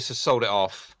 Embracer sold it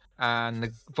off, and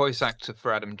the voice actor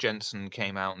for Adam Jensen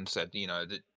came out and said,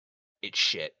 that it's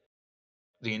shit.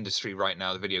 The industry right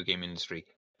now, the video game industry,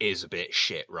 is a bit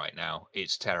shit right now.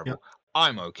 It's terrible. Yep.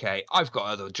 I'm okay. I've got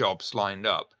other jobs lined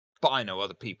up, but I know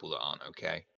other people that aren't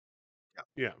okay.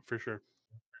 Yeah, for sure.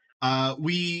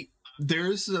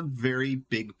 There's a very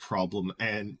big problem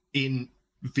and in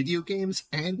video games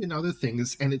and in other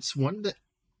things, and it's one that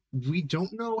we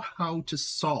don't know how to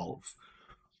solve.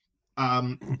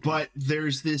 But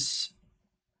there's this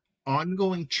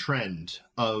ongoing trend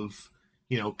of,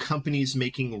 companies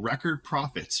making record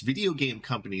profits, video game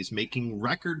companies making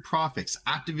record profits,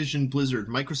 Activision, Blizzard,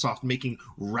 Microsoft making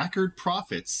record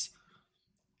profits,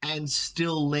 and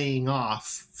still laying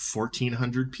off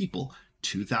 1,400 people,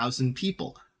 2,000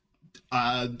 people.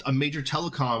 A major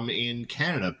telecom in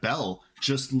Canada, Bell,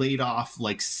 just laid off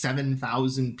like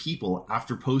 7,000 people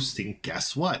after posting,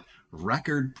 guess what?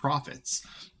 Record profits.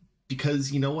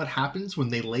 Because you know what happens when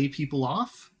they lay people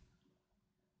off?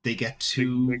 They get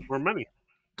to make more money.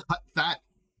 Cut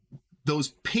those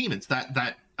payments,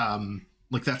 that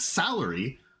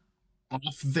salary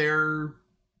off their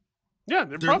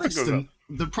profit goes up.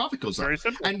 The profit goes up. Very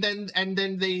simple. And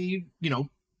then they,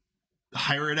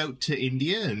 hire it out to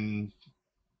India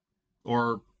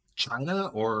or China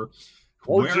or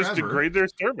wherever. Just degrade their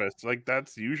service. Like,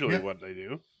 that's usually what they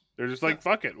do. They're just like,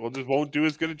 fuck it, we'll just won't do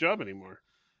as good a job anymore.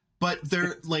 But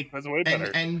they're like, that's way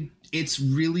better. And it's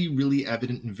really, really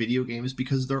evident in video games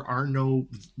because there are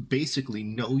basically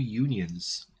no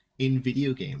unions in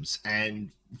video games,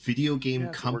 and video game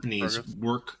companies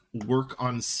work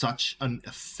on such an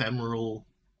ephemeral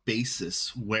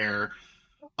basis where,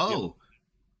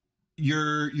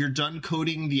 you're done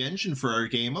coding the engine for our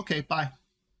game. Okay, bye.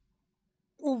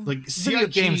 Well, like video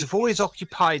games have always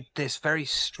occupied this very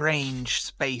strange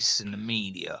space in the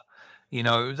media. You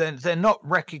know, they're not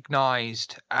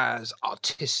recognized as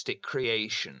artistic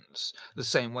creations the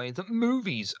same way that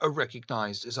movies are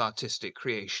recognized as artistic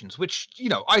creations, which, you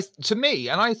know, to me,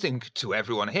 and I think to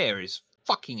everyone here, is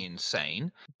fucking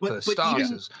insane for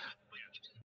starters.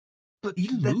 But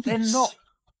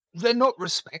they're not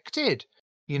respected.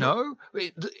 You know,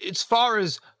 as far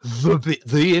as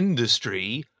the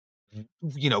industry,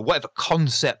 you know, whatever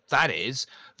concept that is,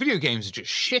 video games are just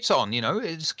shit on. You know,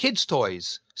 it's kids'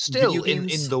 toys still in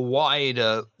the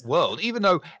wider world, even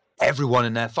though everyone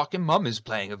and their fucking mum is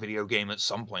playing a video game at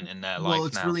some point in their life. Well,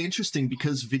 it's really interesting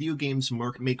because video games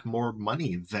make more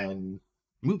money than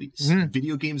movies.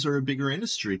 Video games are a bigger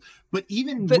industry, but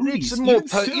even movies,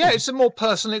 it's a more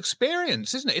personal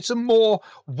experience, isn't it? It's a more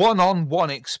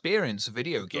one-on-one experience. A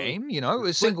video game, you know,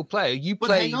 a single player. You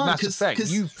play Mass Effect,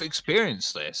 you've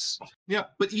experienced this. Yeah,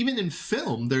 but even in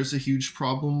film, there's a huge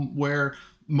problem where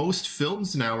most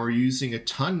films now are using a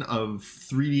ton of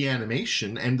 3D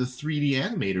animation, and the 3D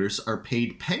animators are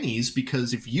paid pennies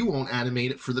because if you won't animate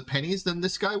it for the pennies, then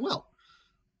this guy will.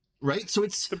 Right, so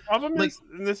it's the problem is,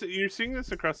 and this you're seeing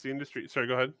this across the industry. Sorry,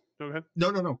 go ahead. Go ahead.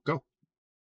 No, go.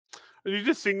 You're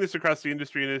just seeing this across the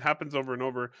industry, and it happens over and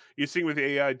over. You're seeing with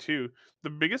AI too. The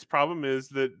biggest problem is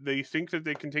that they think that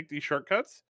they can take these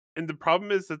shortcuts, and the problem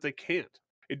is that they can't.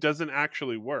 It doesn't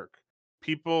actually work.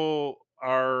 People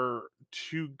are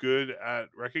too good at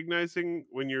recognizing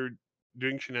when you're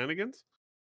doing shenanigans,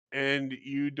 and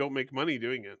you don't make money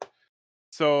doing it.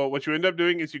 So what you end up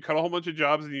doing is you cut a whole bunch of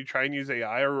jobs and you try and use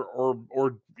AI or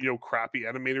you know, crappy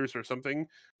animators or something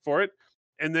for it,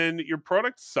 and then your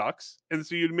product sucks, and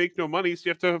so you make no money, so you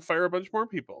have to fire a bunch more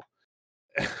people.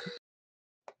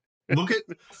 Look at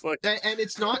and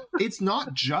it's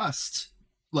not just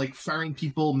like firing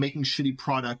people, making shitty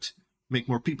product, make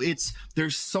more people.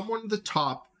 There's someone at the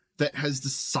top that has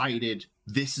decided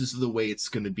this is the way it's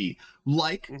going to be.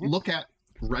 Like, look at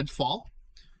Redfall.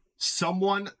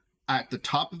 Someone at the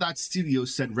top of that studio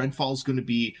said Redfall is going to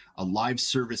be a live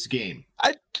service game.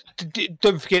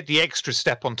 Don't forget the extra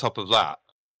step on top of that.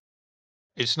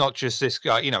 It's not just this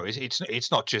guy, you know.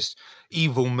 It's not just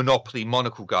evil Monopoly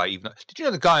monocle guy. Even did you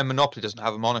know the guy in Monopoly doesn't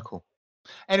have a monocle?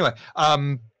 Anyway,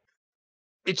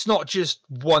 it's not just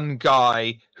one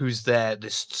guy who's there,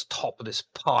 this top of this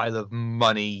pile of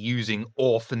money, using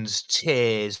orphans'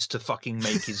 tears to fucking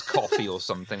make his coffee or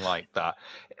something like that.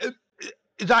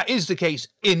 That is the case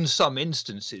in some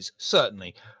instances,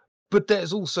 certainly. But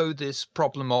there's also this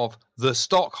problem of the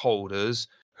stockholders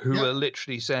who are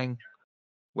literally saying,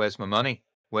 where's my money?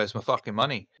 Where's my fucking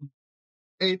money?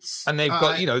 And they've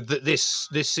got, you know, this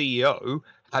CEO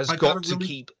has got to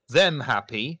keep them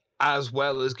happy as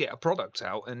well as get a product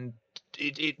out. And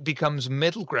it becomes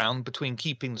middle ground between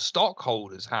keeping the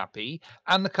stockholders happy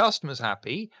and the customers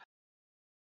happy.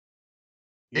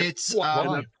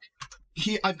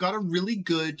 I've got a really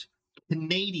good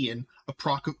Canadian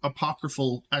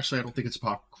apocryphal, actually I don't think it's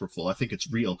apocryphal, I think it's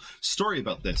real story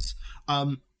about this.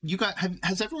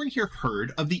 Has everyone here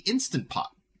heard of the Instant Pot?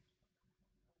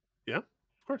 Yeah, of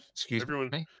course. Excuse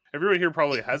me. Everyone here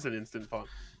probably has an Instant Pot.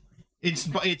 It's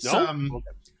no?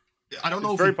 I don't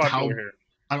know very popular here.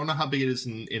 I don't know how big it is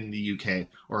in the UK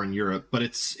or in Europe, but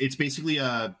it's basically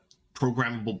a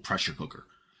programmable pressure cooker.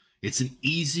 It's an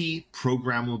easy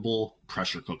programmable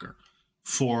pressure cooker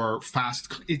for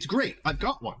fast. It's great. I've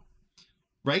got one,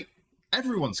 right?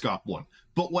 Everyone's got one.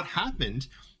 But what happened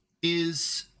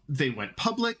is they went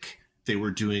public, they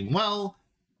were doing well,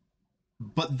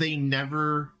 but they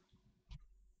never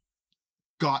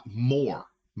got more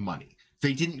money.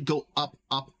 They didn't go up,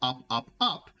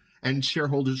 and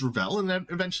shareholders rebel, and then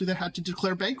eventually they had to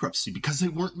declare bankruptcy because they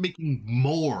weren't making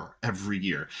more every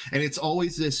year. And it's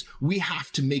always this, we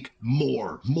have to make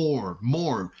more.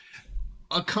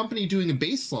 A company doing a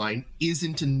baseline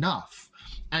isn't enough.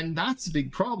 And that's a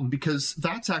big problem because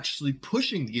that's actually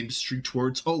pushing the industry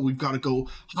towards, oh, we've got to go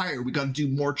higher. We got to do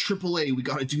more AAA. We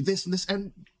got to do this and this.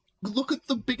 And look at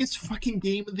the biggest fucking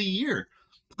game of the year,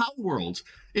 Power World.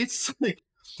 It's like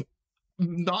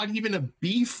not even a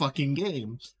B fucking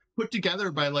game put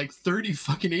together by like 30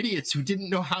 fucking idiots who didn't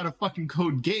know how to fucking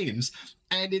code games.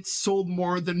 And it's sold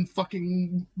more than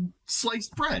fucking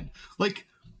sliced bread. Like,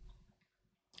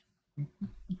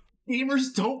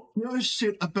 gamers don't give a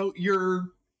shit about your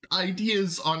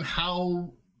ideas on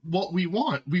what we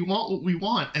want. We want what we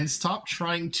want, and stop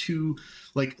trying to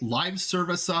like live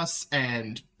service us.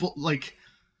 And like,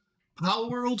 Power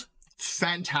World,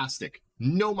 fantastic.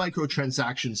 No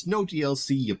microtransactions, no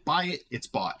DLC. You buy it, it's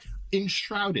bought.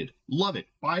 Enshrouded, love it.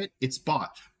 Buy it, it's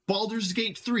bought. Baldur's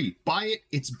Gate 3, buy it,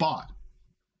 it's bought.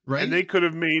 right? And they could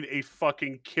have made a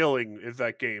fucking killing with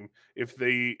that game if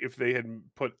they had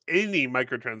put any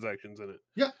microtransactions in it.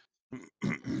 Yeah.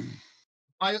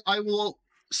 I will.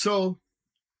 So,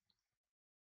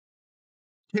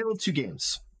 Tale of Two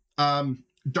Games.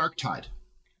 Dark Tide.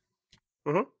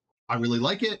 Uh-huh. I really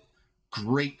like it.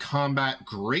 Great combat,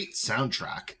 great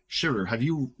soundtrack. Shiver, have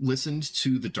you listened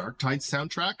to the Dark Tide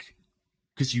soundtrack?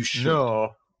 Because you should.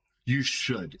 No. You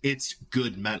should. It's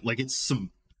good metal. Like, it's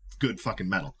some good fucking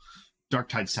metal. Dark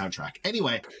Tide soundtrack.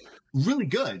 Anyway, really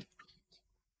good.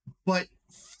 But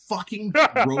fucking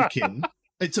broken.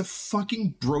 It's a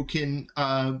fucking broken,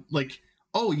 like,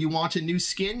 oh, you want a new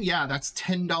skin? Yeah, that's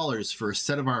 $10 for a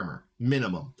set of armor.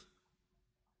 Minimum.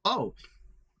 Oh.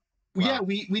 Wow.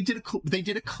 Yeah, they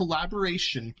did a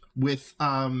collaboration with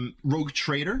Rogue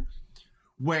Trader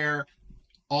where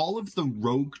all of the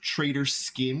Rogue Trader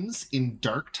skins in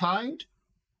Dark Tide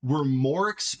were more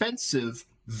expensive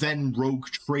than Rogue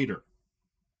Trader.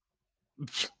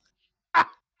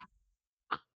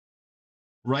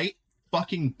 Right?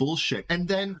 Fucking bullshit. And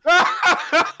then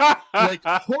like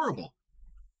horrible.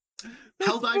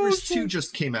 Helldivers 2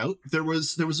 just came out. There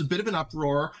was a bit of an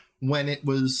uproar when it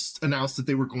was announced that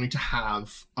they were going to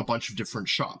have a bunch of different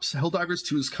shops. Helldivers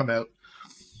 2 has come out.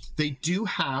 They do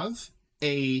have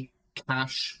a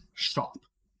cash shop.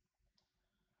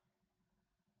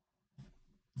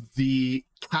 The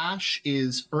cash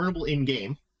is earnable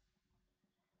in-game,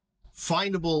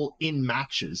 findable in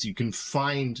matches. You can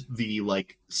find the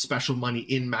like special money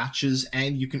in matches,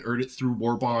 and you can earn it through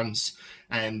war bonds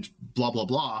and blah blah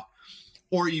blah,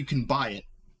 or you can buy it.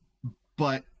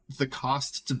 But the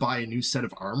cost to buy a new set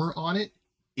of armor on it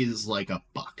is like $1.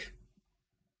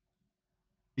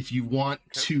 If you want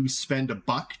to spend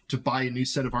 $1 to buy a new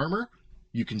set of armor,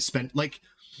 you can spend like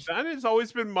that's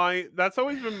always been my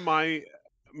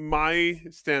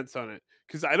stance on it,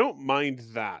 because I don't mind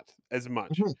that as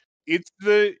much. Mm-hmm. It's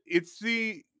the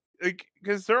like,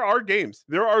 because there are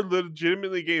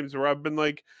legitimately games where I've been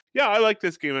like, yeah, I like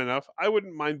this game enough, I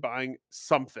wouldn't mind buying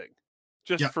something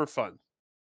just for fun.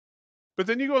 But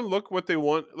then you go and look what they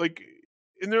want, like,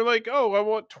 and they're like, oh, I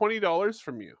want $20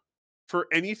 from you for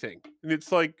anything, and it's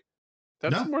like,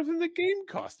 that's more than the game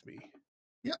cost me.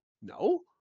 Yeah. No,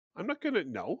 I'm not gonna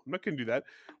do that.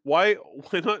 Why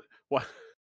not? Why?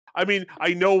 I mean,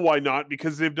 I know why not,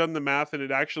 because they've done the math, and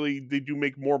they do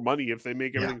make more money if they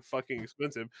make everything fucking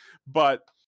expensive. But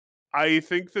I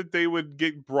think that they would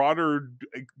get broader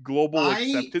global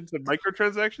acceptance of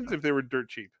microtransactions if they were dirt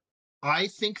cheap. I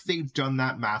think they've done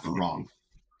that math wrong.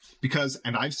 Because,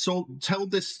 and I've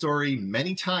told this story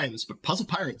many times, but Puzzle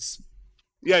Pirates.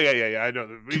 Yeah, I know.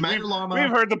 Commander Llama. We've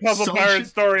heard the Puzzle Pirate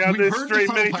story on this stream. We've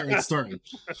heard the Puzzle Pirate story.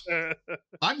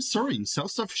 I'm sorry, you sell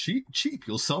stuff cheap,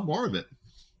 you'll sell more of it.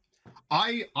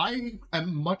 I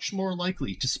am much more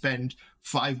likely to spend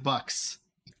 $5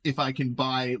 if I can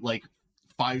buy like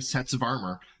 5 sets of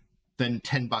armor than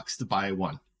 $10 to buy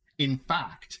one. In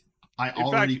fact, I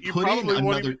put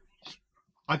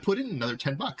in another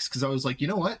 $10 because I was like, you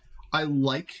know what? I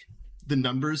like the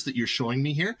numbers that you're showing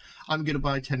me here. I'm going to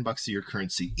buy $10 of your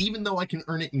currency, even though I can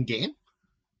earn it in game.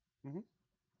 Mm-hmm.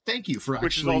 Thank you for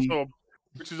which is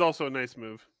also a nice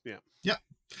move. Yeah. Yeah.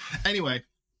 Anyway.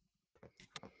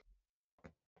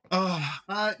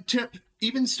 Tip,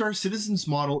 even Star Citizen's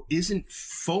model isn't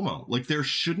FOMO. Like, there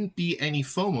shouldn't be any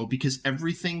FOMO because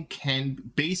everything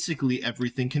can be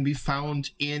found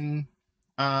in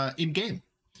game.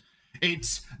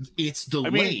 It's delayed. I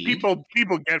mean, people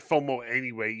get FOMO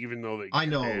anyway, even though they I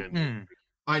know.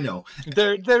 I know.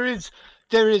 There is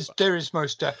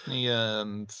most definitely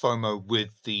FOMO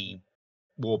with the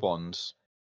war bonds,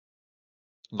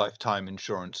 lifetime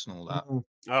insurance, and all that.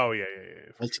 Oh yeah.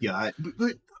 Yeah,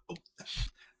 but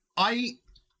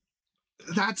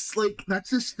that's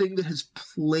this thing that has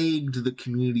plagued the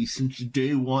community since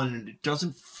day one, and it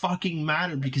doesn't fucking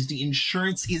matter because the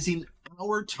insurance is in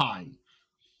our time.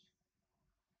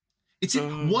 It's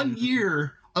 1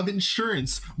 year of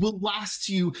insurance will last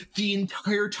you the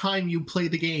entire time you play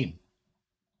the game.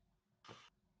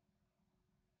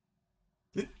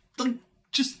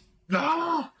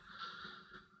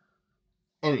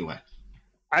 Anyway.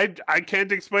 I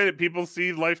can't explain it. People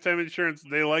see lifetime insurance.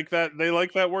 They like that. They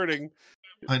like that wording.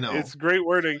 I know. It's great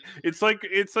wording. It's like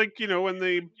when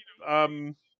they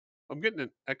I'm getting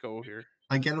an echo here.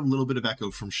 I get a little bit of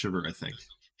echo from Shiver, I think.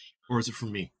 Or is it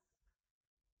from me?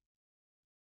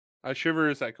 Shiver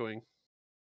is echoing.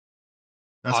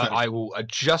 I will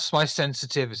adjust my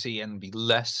sensitivity and be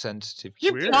less sensitive.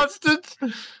 You bastards!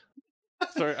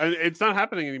 Sorry, it's not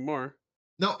happening anymore.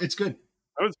 No, it's good.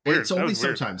 That was weird. It's only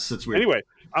sometimes that's weird.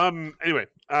 Anyway,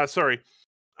 sorry.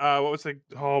 what was like?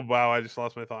 Oh wow, I just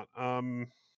lost my thought.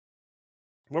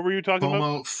 What were you talking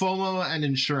about? FOMO and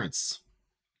insurance.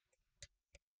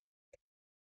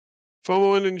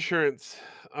 FOMO and insurance.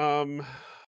 Oh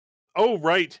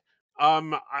right.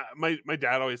 My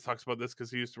dad always talks about this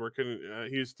because he used to work in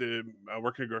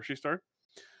work in a grocery store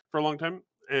for a long time,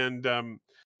 and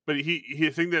but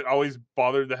the thing that always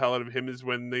bothered the hell out of him is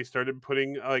when they started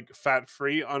putting like fat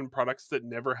free on products that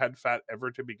never had fat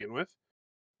ever to begin with.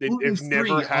 They've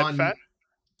never had fat.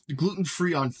 Gluten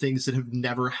free on things that have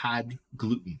never had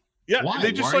gluten. Yeah, why?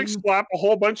 They just slap a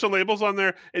whole bunch of labels on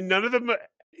there, and none of them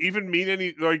even mean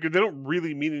any. Like they don't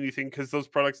really mean anything because those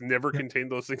products never contain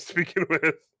those things to begin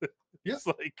with. It's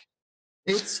like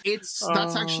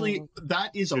that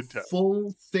is a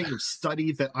full thing of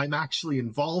study that I'm actually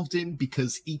involved in,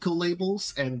 because eco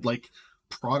labels and like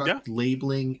product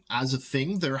labeling as a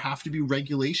thing, there have to be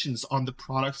regulations on the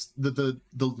products, the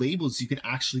labels you can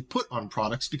actually put on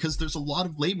products, because there's a lot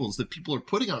of labels that people are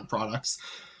putting on products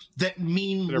that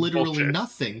mean literally bullshit.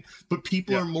 Nothing, but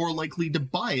people are more likely to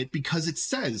buy it because it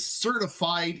says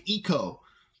certified eco.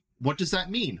 What does that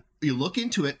mean? You look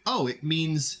into it, it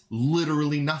means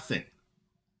literally nothing.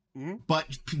 Mm-hmm.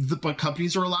 But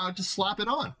companies are allowed to slap it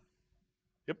on.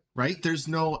 Yep. Right? There's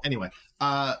no... Anyway.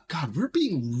 God, we're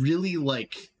being really,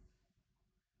 like,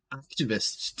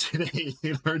 activists today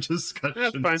in our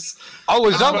discussions. That's fine.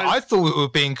 I thought we were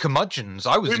being curmudgeons.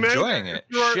 I was enjoying it.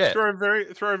 Through our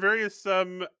various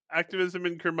activism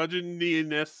and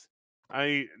curmudgeon-ness,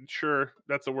 sure,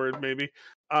 that's a word, maybe.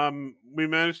 We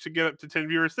managed to get up to 10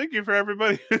 viewers. Thank you for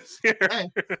everybody who's here. Hey,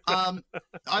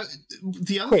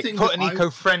 the other thing, put an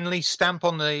eco-friendly stamp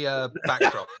on the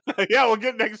backdrop. Yeah, we'll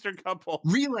get an extra couple.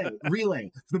 Relay,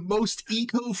 the most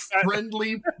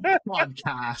eco-friendly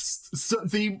podcast. So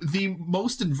the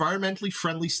most environmentally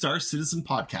friendly Star Citizen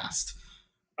podcast.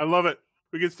 I love it.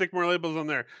 We can stick more labels on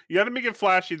there. You got to make it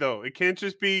flashy though. It can't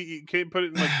just be. You can't put it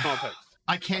in like small text.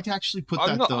 I can't actually put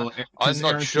that though. I'm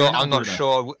not sure. I'm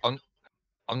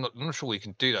not sure we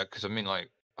can do that, because I mean, like,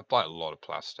 I buy a lot of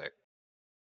plastic.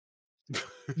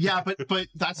 Yeah, but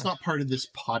that's not part of this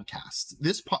podcast.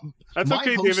 That's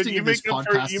okay, David. You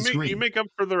make up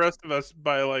for the rest of us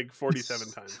by like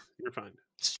 47 times. You're fine.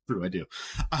 It's true, I do.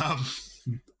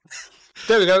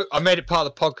 There we go. I made it part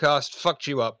of the podcast. Fucked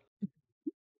you up.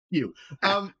 You.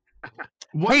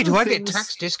 Hey, do I get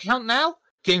tax discount now?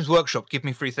 Games Workshop, give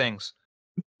me free things.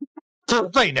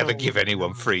 They never give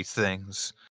anyone free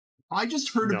things. I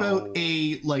just heard about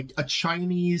a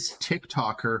Chinese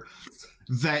TikToker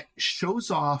that shows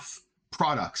off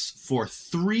products for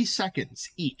 3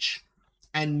 seconds each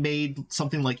and made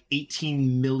something like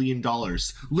 $18 million.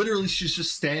 Literally, she's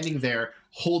just standing there,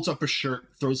 holds up a shirt,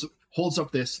 holds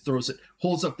up this, throws it,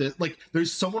 holds up this. Like,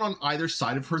 there's someone on either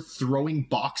side of her throwing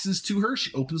boxes to her.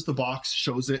 She opens the box,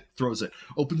 shows it, throws it.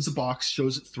 Opens the box,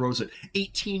 shows it, throws it.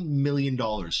 $18 million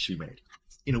she made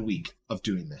in a week of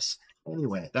doing this.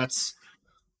 Anyway,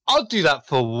 I'll do that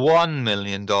for $1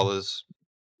 million.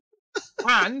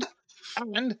 and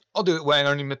I'll do it wearing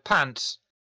only my pants.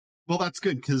 Well, that's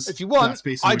good, because if you want,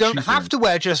 I don't have to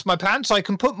wear just my pants. I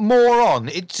can put more on.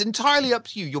 It's entirely up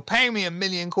to you. You're paying me £1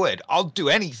 million. I'll do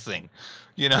anything.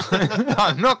 You know,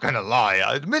 I'm not going to lie.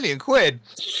 £1 million. £1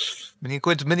 million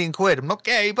quid's £1 million. I'm not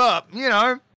gay, but, you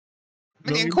know,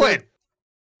 £1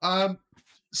 million.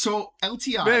 So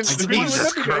LTI, Man,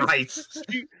 Jesus Christ.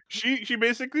 She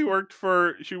basically worked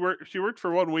for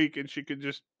 1 week and she could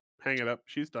just hang it up.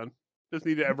 She's done. Doesn't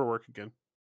need to ever work again.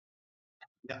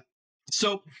 Yeah.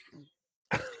 So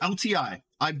LTI,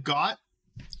 I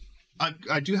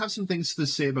do have some things to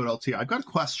say about LTI. I've got a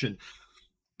question,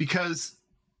 because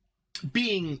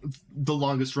being the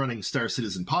longest running Star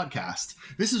Citizen podcast,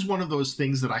 this is one of those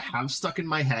things that I have stuck in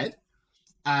my head,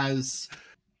 as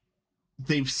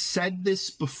they've said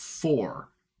this before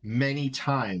many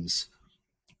times,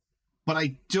 but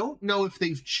I don't know if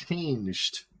they've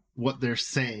changed what they're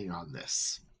saying on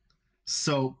this.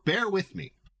 So bear with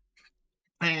me.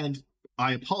 And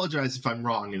I apologize if I'm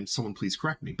wrong, and someone please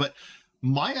correct me. But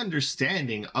my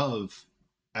understanding of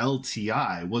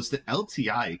LTI was that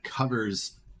LTI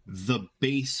covers the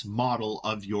base model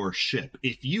of your ship.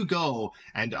 If you go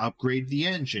and upgrade the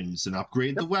engines and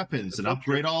upgrade the weapons and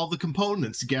upgrade all the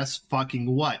components, guess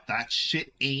fucking what? That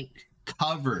shit ain't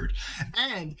covered.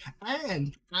 And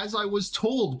as I was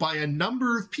told by a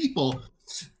number of people,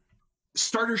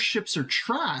 starter ships are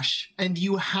trash, and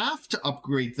you have to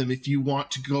upgrade them if you want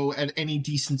to go at any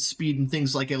decent speed and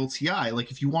things like LTI.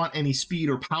 Like, if you want any speed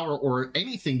or power or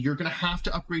anything, you're going to have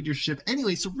to upgrade your ship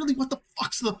anyway. So really, what the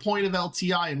fuck's the point of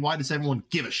LTI, and why does everyone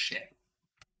give a shit?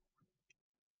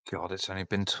 God, it's only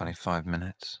been 25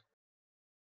 minutes.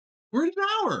 We're at an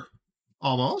hour.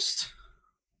 Almost.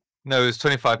 No, it was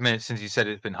 25 minutes since you said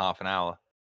it's been half an hour.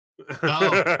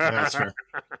 Oh, yeah, that's fair.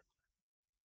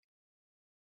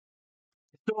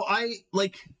 So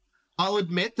I'll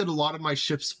admit that a lot of my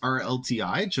ships are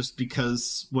LTI just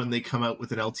because when they come out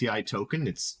with an LTI token,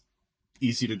 it's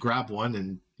easy to grab one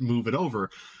and move it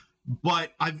over.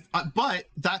 But but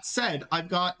that said, I've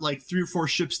got like 3 or 4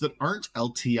 ships that aren't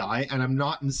LTI, and I'm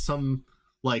not in some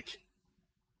like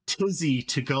tizzy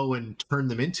to go and turn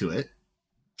them into it.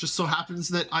 Just so happens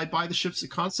that I buy the ships at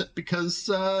concept because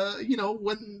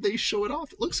when they show it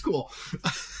off, it looks cool.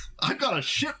 I've got a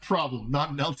ship problem,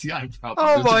 not an LTI problem.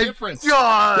 Oh my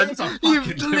god!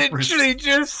 You've difference. literally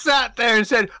just sat there and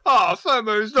said, "Oh,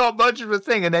 FOMO's not much of a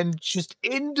thing," and then just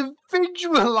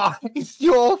individualized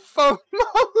your FOMO.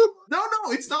 No,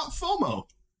 it's not FOMO.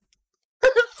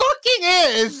 It fucking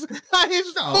is. That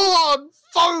is full-on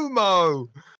FOMO.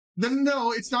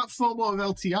 No, it's not FOMO of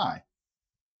LTI.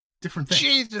 Different thing.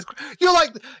 Jesus, you're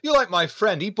like my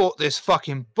friend. He bought this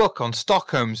fucking book on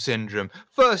Stockholm Syndrome.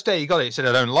 First day he got it, he said,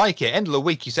 "I don't like it." End of the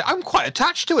week, he said, "I'm quite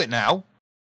attached to it now."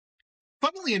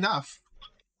 Funnily enough,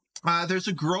 there's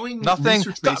a growing Nothing.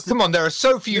 research-based... Come on, there are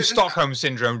so few Stockholm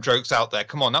Syndrome jokes out there.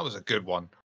 Come on, that was a good one.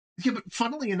 Yeah, but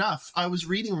funnily enough, I was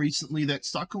reading recently that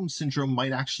Stockholm Syndrome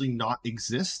might actually not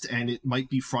exist, and it might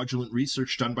be fraudulent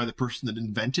research done by the person that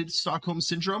invented Stockholm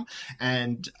Syndrome,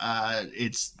 and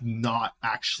it's not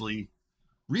actually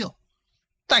real.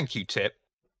 Thank you, Tip.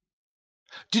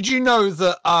 Did you know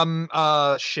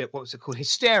that, shit, what was it called?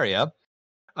 Hysteria.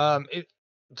 The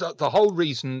whole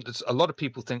reason that a lot of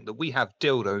people think that we have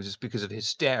dildos is because of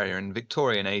hysteria in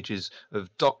Victorian ages of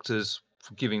doctors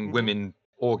giving women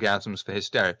orgasms for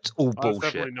hysteria. It's all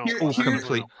bullshit.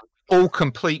 All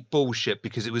complete bullshit,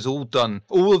 because it was all done.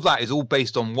 All of that is all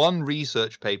based on one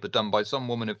research paper done by some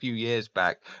woman a few years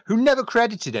back who never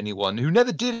credited anyone, who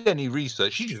never did any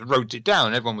research. She just wrote it down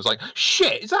and everyone was like,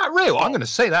 "Shit, is that real? I'm going to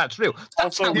say that's real."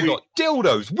 That's how we got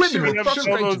dildos. Women were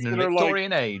frustrated in the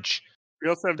Victorian age. We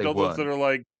also have dildos that are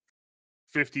like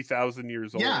 50,000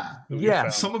 years old. Yeah.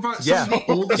 Some of the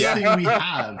oldest thing we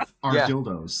have are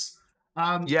dildos.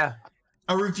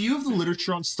 A review of the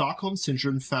literature on Stockholm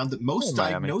Syndrome found that most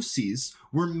diagnoses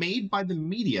were made by the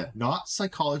media, not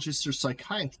psychologists or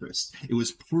psychiatrists. It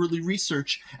was poorly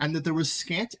researched, and that there was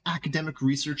scant academic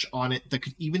research on it that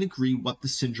could even agree what the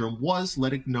syndrome was,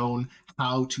 let alone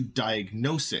how to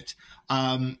diagnose it.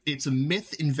 It's a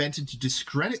myth invented to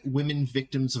discredit women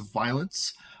victims of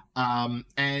violence.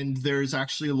 And there's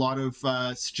actually a lot of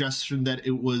suggestion that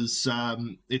it was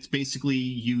it's basically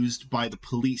used by the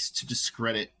police to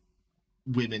discredit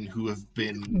women who have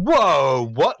been...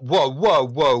 Whoa, what?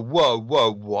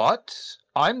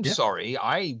 I'm sorry,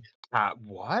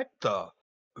 what the...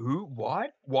 Who?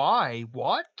 What? Why?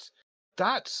 What?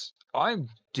 I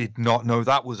did not know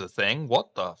that was a thing.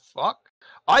 What the fuck?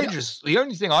 The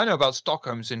only thing I know about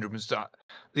Stockholm Syndrome is that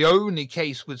the only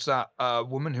case was that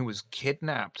woman who was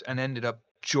kidnapped and ended up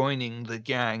joining the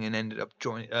gang and ended up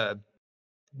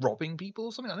robbing people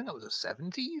or something. I think that was the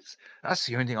 70s. That's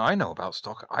the only thing I know about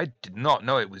Stockholm. I did not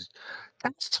know it was...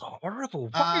 That's horrible.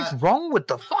 What is wrong with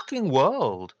the fucking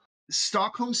world?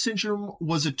 Stockholm Syndrome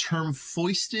was a term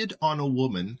foisted on a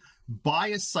woman by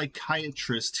a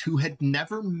psychiatrist who had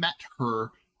never met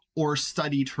her or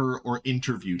studied her or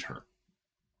interviewed her.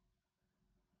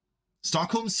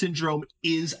 Stockholm Syndrome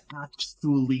is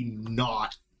actually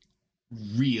not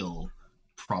real,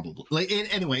 probably.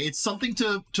 Anyway, it's something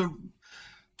to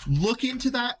look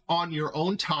into that on your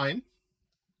own time.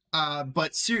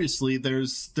 But seriously,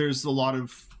 there's a lot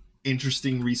of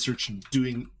interesting research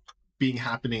being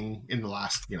happening in the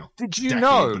last Did you decade,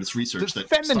 know but it's research that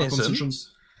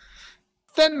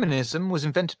feminism was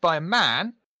invented by a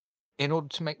man in order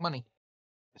to make money.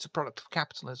 It's a product of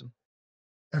capitalism.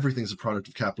 Everything's a product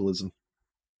of capitalism.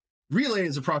 Relay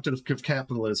is a product of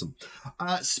capitalism.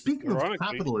 Speaking of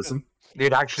capitalism...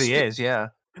 It actually is, yeah.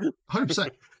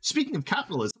 100%. Speaking of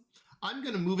capitalism, I'm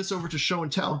going to move us over to show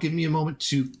and tell. Give me a moment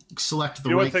to select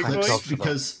the right clips,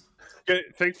 because...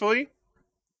 Thankfully,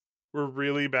 we're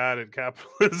really bad at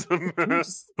capitalism. We're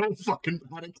so fucking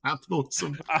bad at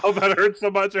capitalism. Oh, that hurt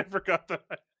so much, I forgot that.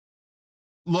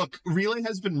 Look, Relay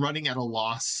has been running at a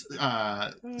loss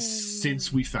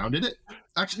since we founded it.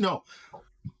 Actually, no.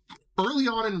 Early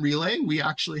on in Relay, we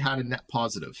actually had a net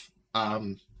positive.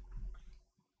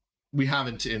 We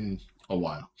haven't in a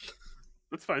while.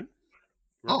 That's fine.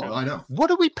 I know.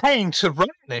 What are we paying to run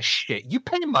this shit? You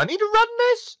pay money to run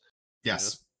this?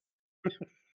 Yes.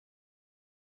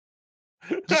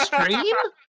 To stream?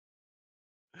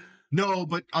 No,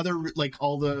 but other,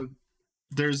 all the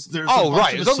There's Oh, a bunch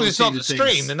right. of As long as it's not the associated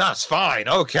stream, things. then that's fine.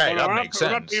 Okay, Well, that we're makes not,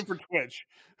 We're not sense. paying for Twitch.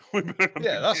 We better not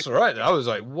Yeah, be that's paying right. I was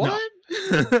like, what?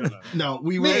 No,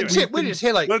 we Me were. and Tip, we're been- just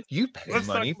here like, let's- you pay let's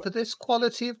money talk for this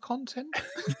quality of content?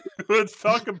 Let's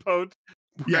talk about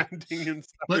Yeah. branding and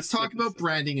stuff. Let's talk about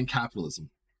branding and capitalism.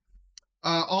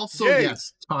 Also, Yay.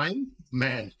 yes, time,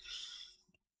 man.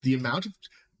 The amount of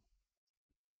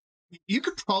you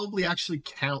could probably actually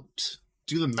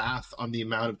do the math on the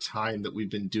amount of time that we've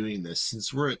been doing this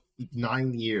since we're at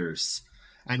 9 years,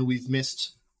 and we've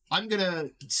missed. I'm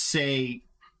gonna say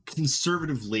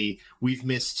conservatively, we've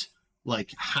missed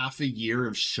like half a year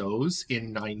of shows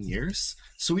in 9 years.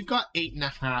 So we've got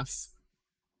 8.5.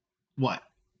 What?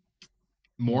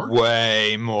 More?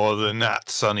 Way more than that,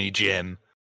 Sonny Jim.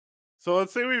 So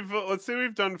let's say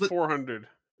we've done 400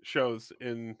 shows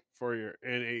in 8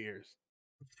 years.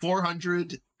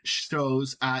 400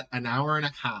 shows at an hour and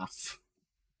a half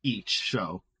each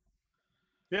show.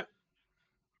 Yeah.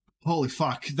 Holy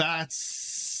fuck,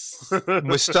 that's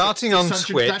We're starting on 600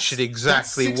 Twitch that's- at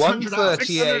exactly that's 600 hours.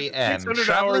 1:30 a.m., 600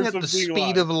 traveling hours at the of being speed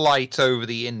live. of light over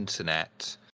the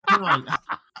internet. hang on.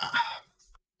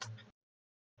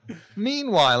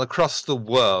 Meanwhile, across the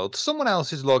world, someone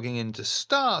else is logging into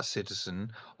Star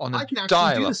Citizen on I a can actually do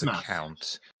dial-up this math.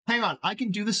 account. Hang on, I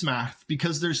can do this math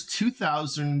because there's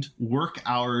 2,000 work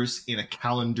hours in a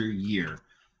calendar year.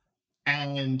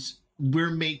 And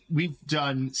we've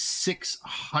done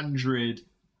 600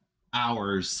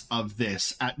 hours of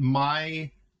this at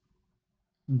my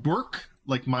work,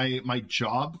 like my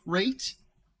job rate.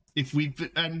 If we've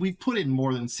put in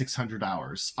more than 600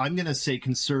 hours, I'm gonna say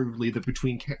conservatively that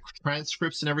between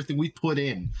transcripts and everything we put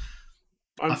in,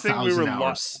 I'm saying we were 1,000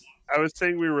 hours. I was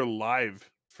saying we were live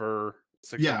for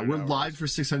 600 Yeah, we're hours. live for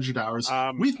 600 hours.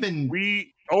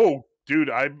 Dude,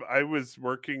 I was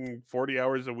working 40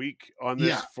 hours a week on this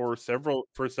Yeah. for several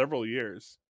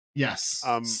years. Yes.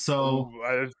 So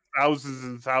thousands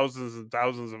and thousands and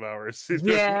thousands of hours. It's just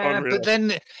Yeah, unreal. but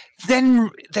then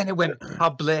it went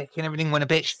public and everything went a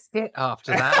bit shit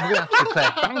after that. And we're gonna have to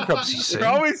declare bankruptcy soon.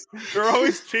 they're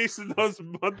always chasing those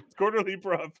quarterly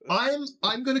profits.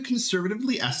 I'm going to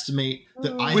conservatively estimate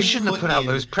that We shouldn't have put out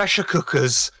those pressure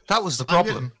cookers. That was the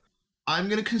problem. I'm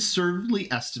going to conservatively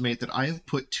estimate that I have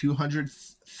put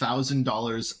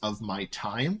 $200,000 of my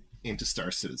time into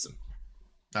Star Citizen.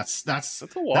 That's a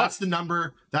lot. That's the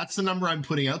number. That's the number I'm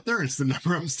putting out there. And it's the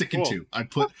number I'm sticking Cool. to. I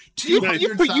put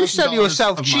You sell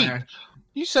yourself of cheap. my-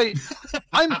 You say,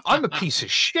 I'm a piece of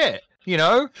shit, you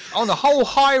know, on the whole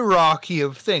hierarchy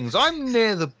of things. I'm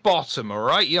near the bottom, all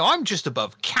right? You know, I'm just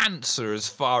above cancer as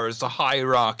far as the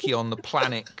hierarchy on the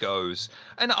planet goes.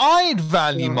 And I'd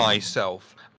value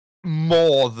myself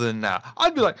more than that.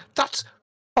 I'd be like, that's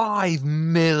 $5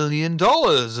 million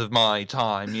of my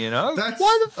time, you know?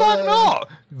 Why the fuck not?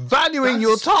 Valuing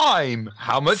your time.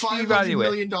 How much do you value $500 it?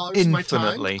 million of my time.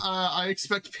 Infinitely. I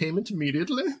expect payment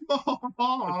immediately.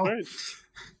 Right.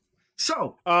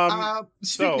 So,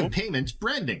 speaking of payment,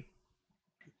 branding.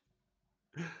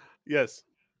 Yes.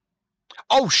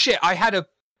 Oh shit!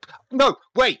 No,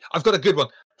 wait! I've got a good one.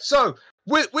 So,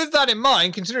 with that in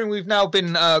mind, considering we've now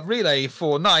been Relay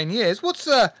for 9 years, what's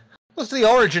the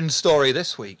origin story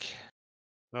this week?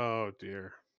 Oh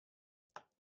dear.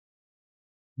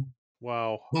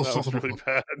 Wow, that was really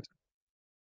bad.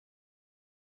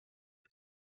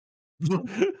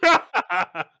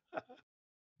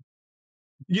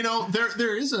 You know,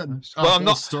 there is a Well,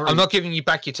 whole story. I'm not giving you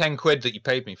back your 10 quid that you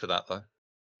paid me for that, though.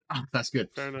 That's good.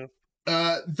 Fair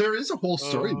enough. There is a whole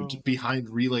story Oh. behind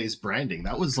Relay's branding.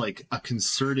 That was like a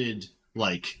concerted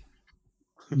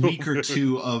week or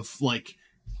two of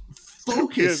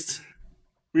focused.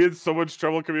 We had so much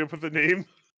trouble coming up with the name.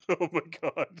 Oh my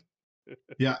god.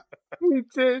 Yeah. We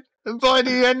did. And by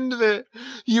the end of it,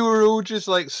 you were all just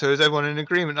like, so is everyone in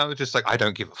agreement? I was just like, I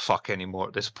don't give a fuck anymore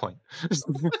at this point.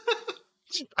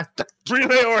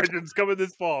 Relay Origins coming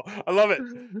this fall. I love it.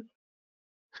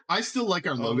 I still like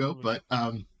our logo, but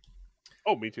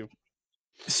Oh, me too.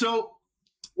 so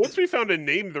Once we found a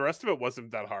name, the rest of it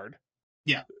wasn't that hard.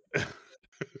 Yeah. The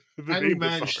and we name was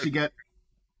managed hard. to get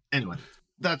anyway.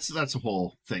 That's a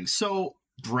whole thing. So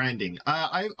branding.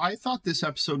 I thought this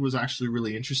episode was actually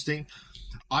really interesting.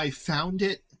 I found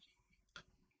it.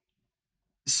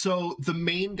 So the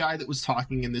main guy that was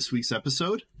talking in this week's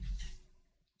episode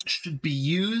should be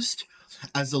used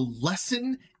as a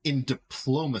lesson in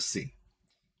diplomacy.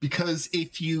 Because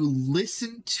if you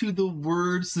listen to the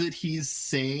words that he's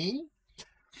saying,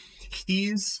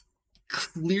 he's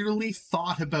clearly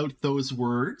thought about those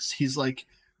words. He's like,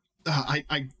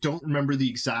 I don't remember the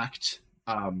exact,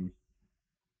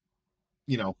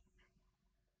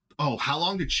 Oh, how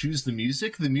long to choose the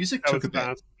music? The music That took was a bit.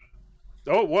 fast.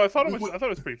 Oh, well, I thought it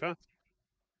was pretty fast.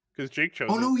 Because Jake chose.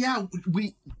 Oh it. no,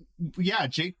 yeah,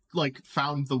 Jake like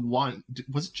found the one.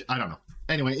 Was it, I don't know.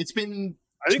 Anyway, it's been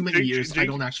too many years. I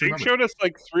don't actually remember. Jake showed us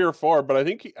like 3 or 4, but I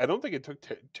don't think it took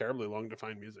terribly long to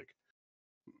find music.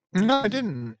 No, I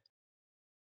didn't.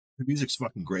 The music's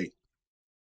fucking great.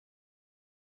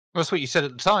 That's what you said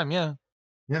at the time, yeah.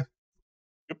 Yeah.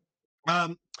 Yep.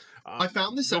 I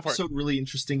found this episode really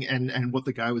interesting, and what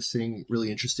the guy was saying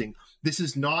really interesting. This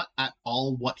is not at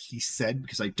all what he said,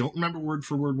 because I don't remember word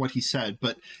for word what he said,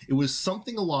 but it was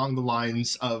something along the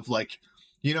lines of like,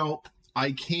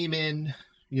 I came in,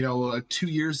 2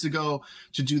 years ago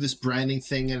to do this branding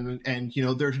thing, and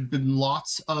there had been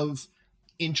lots of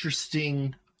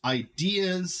interesting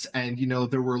ideas, and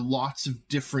there were lots of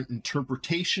different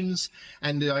interpretations,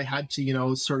 and I had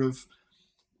to sort of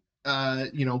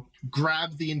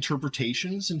grab the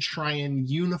interpretations and try and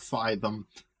unify them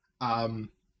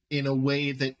in a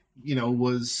way that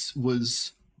was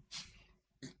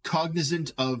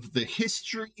cognizant of the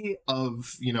history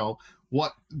of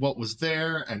what was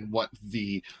there and what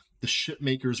the ship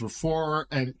makers were for.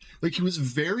 And like, he was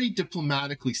very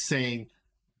diplomatically saying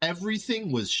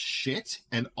everything was shit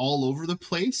and all over the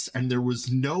place, and there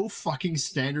was no fucking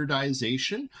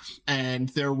standardization, and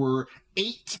there were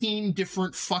 18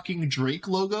 different fucking Drake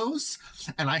logos,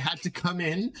 and I had to come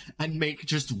in and make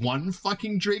just one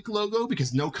fucking Drake logo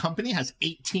because no company has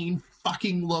 18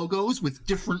 fucking logos with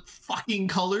different fucking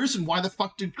colors. And why the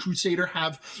fuck did Crusader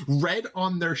have red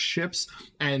on their ships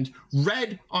and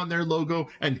red on their logo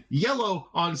and yellow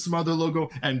on some other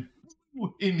logo and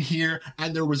in here,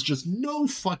 and there was just no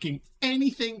fucking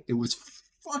anything. It was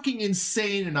fucking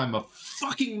insane, and I'm a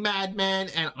fucking madman,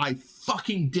 and I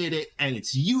fucking did it, and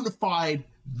it's unified.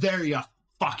 There you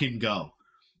fucking go.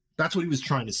 That's what he was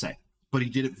trying to say, but he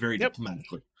did it very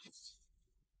diplomatically.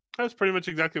 That's pretty much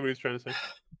exactly what he was trying to say.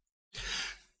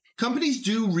 Companies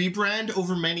do rebrand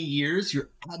over many years.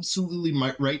 You're absolutely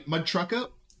right, Mud Trucka.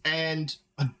 And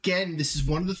again, this is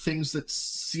one of the things that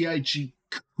CIG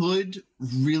could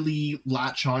really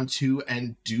latch onto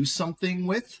and do something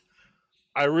with.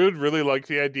 I would really like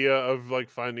the idea of like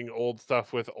finding old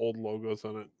stuff with old logos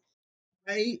on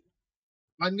it.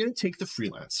 I'm going to take the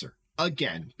Freelancer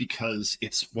again because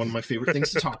it's one of my favorite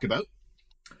things to talk about.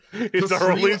 It's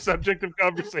our only subject of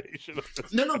conversation.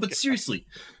 No, but seriously.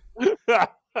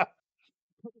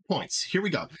 Points. Here we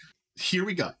go.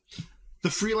 The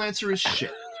Freelancer is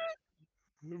shit.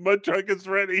 Mud Truck is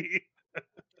ready.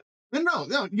 No.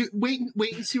 You wait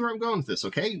and see where I'm going with this,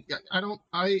 okay?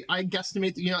 I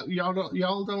guesstimate that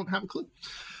y'all don't have a clue.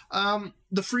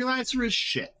 The Freelancer is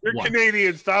shit. You're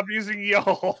Canadian. Stop using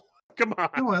y'all. Come on.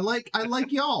 No, I like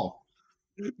y'all.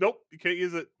 Nope, you can't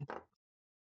use it.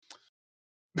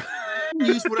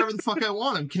 Use whatever the fuck I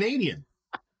want. I'm Canadian.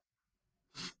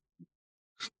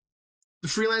 The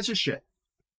Freelancer shit.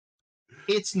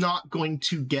 It's not going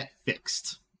to get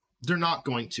fixed. They're not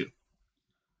going to.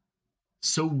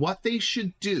 So what they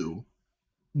should do,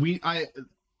 they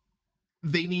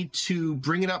need to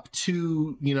bring it up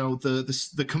to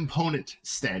the component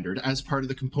standard as part of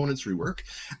the components rework,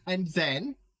 and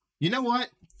then you know what?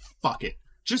 Fuck it.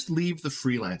 Just leave the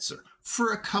Freelancer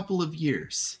for a couple of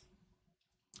years.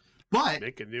 But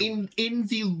in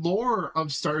the lore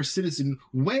of Star Citizen,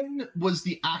 when was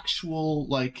the actual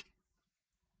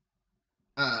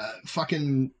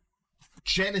fucking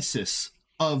genesis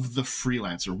of the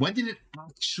Freelancer? When did it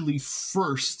actually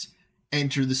first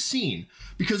enter the scene?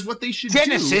 Because what they should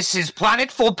Genesis is Planet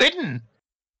Forbidden.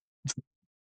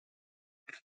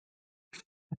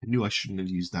 I knew I shouldn't have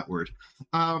used that word.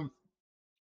 No,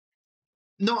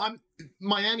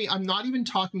 Miami, I'm not even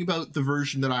talking about the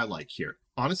version that I like here.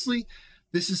 Honestly,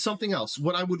 this is something else.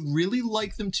 What I would really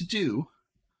like them to do,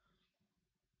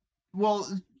 well,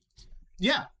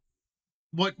 yeah,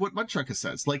 what Mudtrucker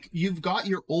says. Like, you've got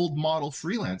your old model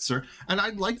Freelancer, and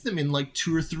I'd like them in like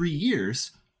 2 or 3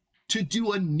 years to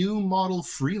do a new model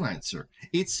Freelancer.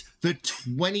 It's the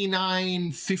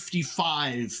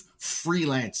 2955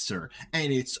 Freelancer,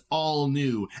 and it's all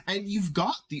new. And you've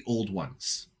got the old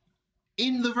ones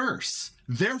in the verse.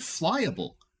 They're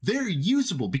flyable. They're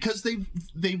usable because they've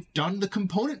done the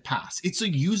component pass. It's a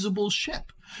usable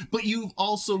ship. But you've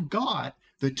also got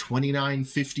the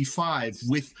 2955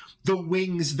 with the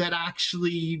wings that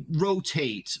actually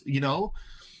rotate,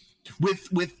 with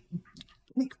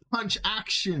kick punch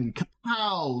action,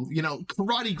 kapow,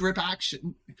 karate grip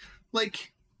action.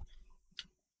 Like,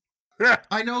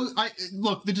 I know,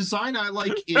 look, the design I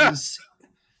like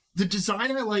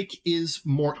is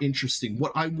more interesting.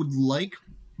 What I would like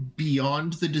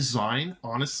beyond the design,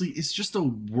 honestly, is just a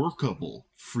workable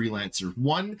freelancer.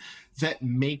 One that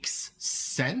makes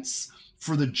sense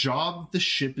for the job the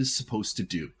ship is supposed to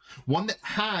do. One that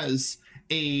has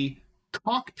a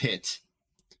cockpit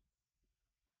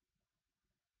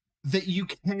that you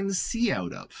can see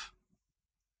out of.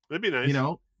 That'd be nice. You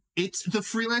know, the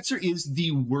freelancer is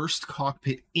the worst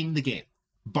cockpit in the game,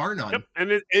 bar none. Yep.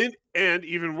 And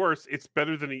even worse, it's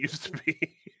better than it used to be.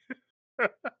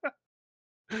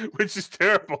 Which is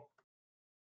terrible.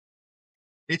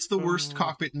 It's the worst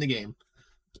cockpit in the game,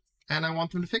 and I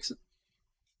want them to fix it.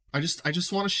 I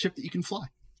just want a ship that you can fly.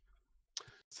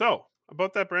 So,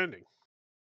 about that branding.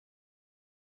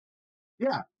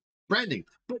 Yeah, branding.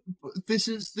 But this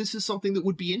is something that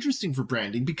would be interesting for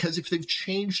branding, because if they've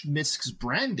changed MISC's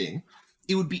branding,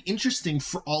 it would be interesting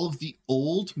for all of the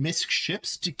old MISC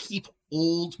ships to keep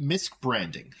old MISC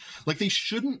branding. Like, they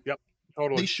shouldn't. Yep.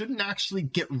 Totally. They shouldn't actually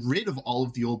get rid of all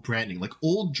of the old branding. Like,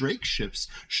 old Drake ships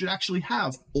should actually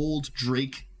have old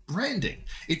Drake branding.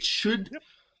 It should. Yep.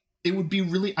 It would be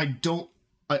really. I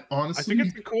honestly. I think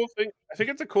it's a cool thing.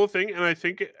 It's a cool thing, and I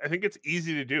think it's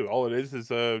easy to do. All it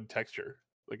is a texture.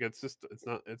 Like, it's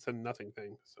a nothing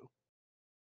thing. So.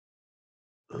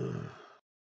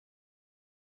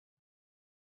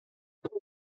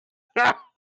 Got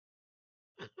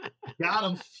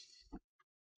him.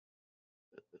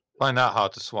 Find that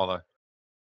hard to swallow.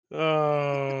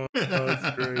 Oh,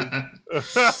 that's great.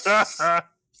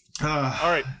 All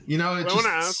right. You know, I want to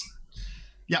ask.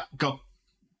 Yeah, go.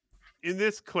 In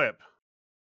this clip,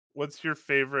 what's your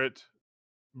favorite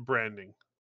branding?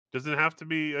 Doesn't have to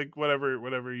be like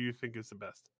whatever you think is the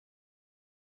best.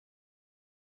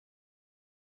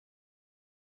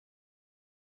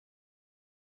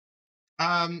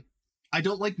 I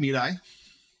don't like Meat Eye.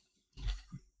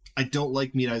 I don't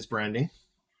like Meat Eye's branding.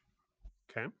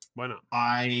 Okay, why not?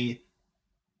 I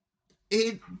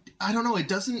don't know. It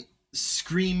doesn't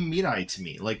scream Meat Eye to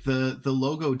me. Like, the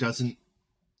logo doesn't.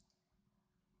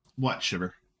 What,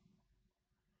 Shiver?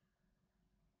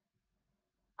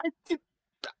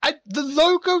 The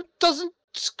logo doesn't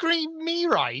scream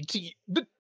Mirai to you, but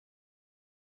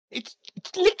it's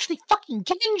literally fucking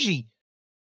Genji.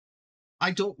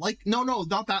 I don't like. No,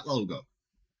 not that logo.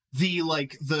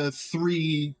 The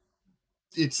three.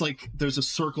 It's like there's a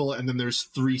circle and then there's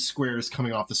three squares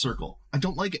coming off the circle. I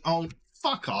don't like it. Oh,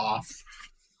 fuck off.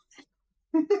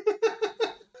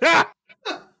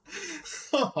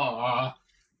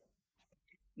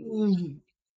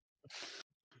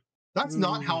 That's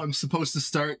not how I'm supposed to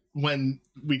start when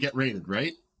we get rated,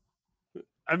 right?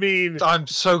 I mean, I'm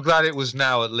so glad it was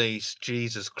now, at least.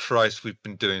 Jesus Christ, we've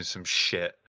been doing some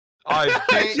shit. I've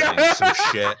been saying some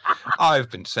shit. I've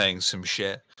been saying some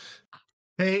shit.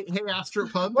 Hey,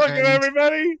 Astropub. Welcome,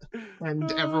 everybody.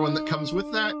 And everyone that comes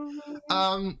with that.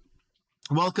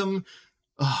 Welcome.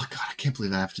 Oh, God, I can't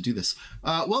believe I have to do this.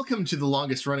 Welcome to the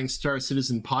longest running Star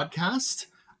Citizen podcast.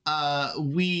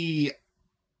 We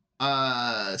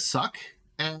suck,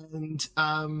 and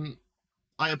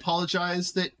I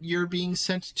apologize that you're being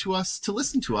sent to us to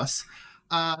listen to us.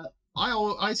 I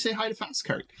say hi to Fast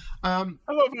Cart. Hello,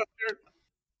 Fast Cart.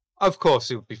 Of course,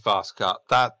 it would be Fast Cart.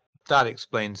 That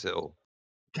explains it all.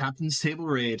 Captain's Table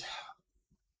Raid.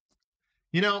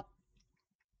 You know,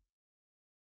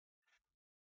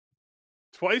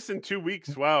 twice in 2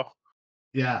 weeks. Wow.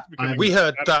 Yeah, we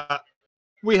heard that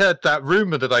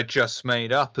rumor that I just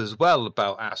made up as well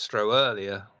about Astro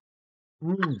earlier.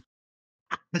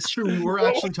 That's true. We were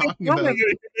actually talking about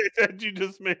that you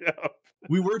just made up.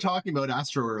 We were talking about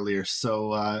Astro earlier,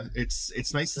 so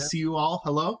it's nice to see you all.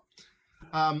 Hello.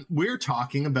 We're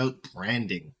talking about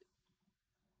branding.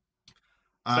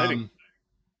 Exciting.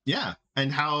 Yeah,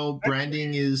 and how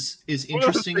branding is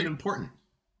interesting and important.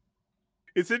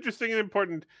 It's interesting and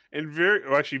important, and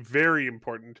very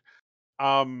important.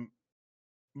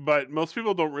 But most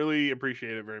people don't really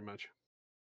appreciate it very much.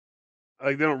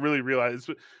 Like, they don't really realize.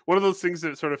 It's one of those things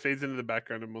that sort of fades into the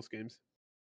background in most games.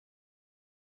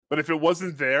 But if it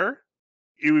wasn't there,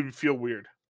 it would feel weird.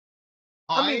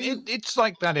 I mean, it's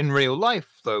like that in real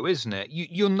life, though, isn't it?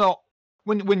 You're not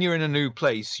when you're in a new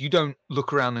place, you don't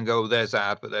look around and go, "There's that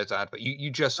advert, there's that advert." You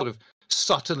just sort of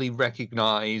subtly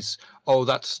recognize, "Oh,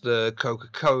 that's the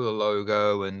Coca-Cola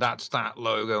logo, and that's that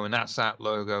logo, and that's that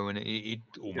logo," and it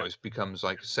almost becomes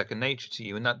like second nature to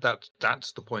you. And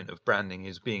that's the point of branding,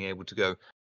 is being able to go,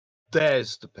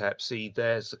 "There's the Pepsi,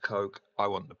 there's the Coke. I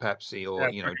want the Pepsi," or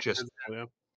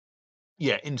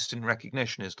instant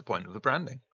recognition is the point of the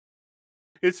branding.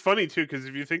 It's funny too, because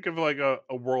if you think of like a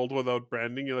world without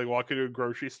branding, you like walk into a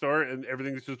grocery store and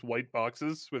everything's just white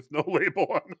boxes with no label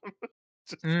on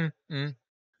them.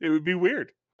 It would be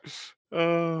weird.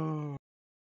 Oh,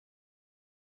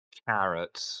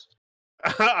 Carrots.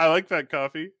 I like that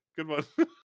coffee. Good one.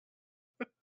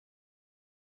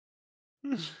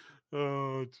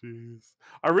 Oh, jeez.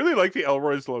 I really like the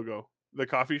Elroy's logo, the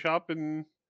coffee shop in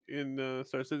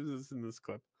Star Citizens in this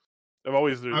clip. I've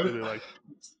always really liked.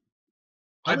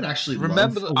 I would actually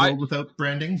remember love a world without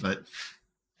branding, but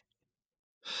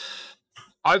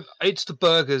it's the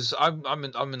burgers. I'm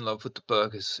in love with the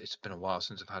burgers. It's been a while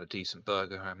since I've had a decent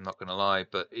burger. I'm not gonna lie,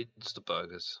 but it's the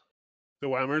burgers. The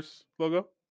Whammers logo.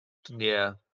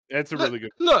 Yeah, It's a really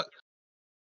good. Look,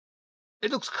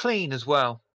 it looks clean as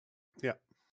well. Yeah,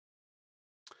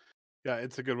 yeah,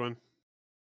 it's a good one.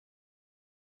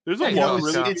 There's a Yeah, lot of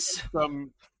really. it's Go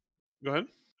ahead.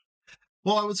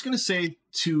 Well, I was going to say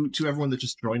to everyone that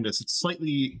just joined us, it's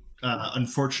slightly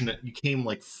unfortunate you came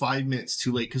like 5 minutes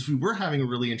too late because we were having a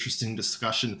really interesting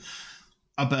discussion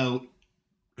about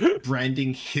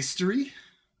branding history.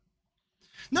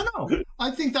 No, I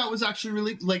think that was actually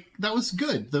really that was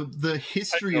good. The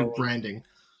history of branding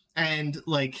and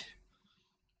like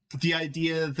the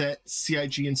idea that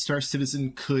CIG and Star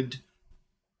Citizen could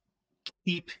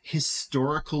keep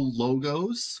historical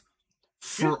logos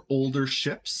for older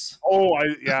ships. Oh,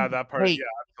 that part. Hey, yeah,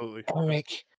 absolutely.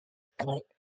 Eric,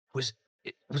 was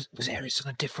Harris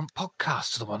on a different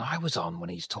podcast to the one I was on when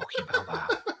he's talking about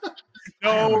that?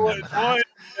 No, I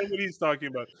understand what he's talking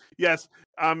about. Yes,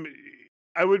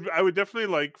 I would definitely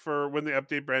like for when they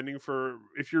update branding for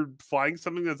if you're flying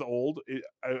something that's old,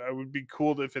 I would be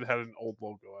cool if it had an old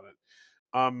logo on it.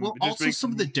 Well, also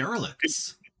some of the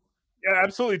derelicts. Yeah,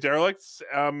 absolutely derelicts.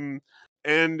 And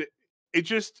it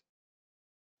just.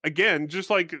 Again,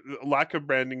 just like lack of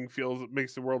branding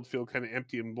makes the world feel kind of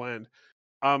empty and bland.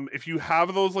 If you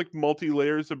have those like multi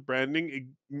layers of branding,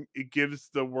 it gives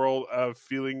the world a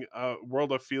feeling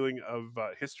of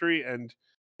history and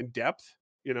depth.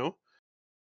 You know,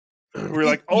 we're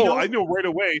like, I know right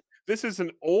away. This is an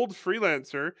old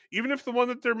freelancer. Even if the one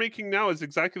that they're making now is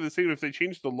exactly the same, if they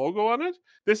change the logo on it,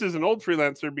 this is an old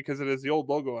freelancer because it has the old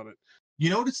logo on it. You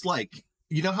know what it's like?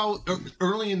 You know how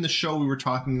early in the show we were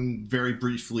talking very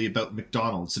briefly about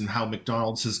McDonald's and how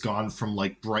McDonald's has gone from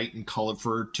like bright and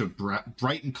colorful to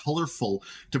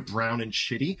brown and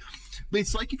shitty. But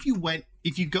it's like if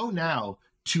you go now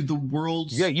to the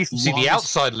world's you can see the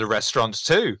outside of the restaurants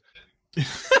too.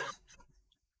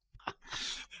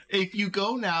 If you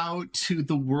go now to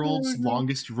the world's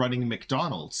longest running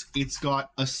McDonald's, it's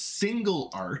got a single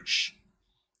arch.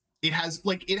 It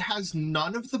has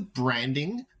none of the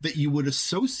branding that you would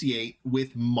associate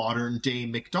with modern day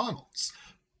McDonald's.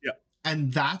 Yeah.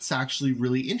 And that's actually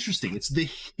really interesting. It's the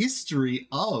history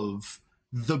of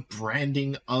the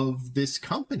branding of this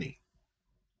company.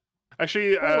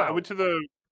 Actually, I went to the...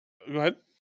 Go ahead.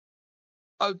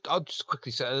 I'll just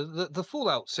quickly say the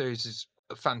Fallout series is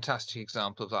a fantastic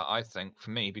example of that, I think,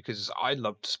 for me, because I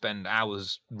love to spend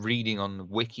hours reading on the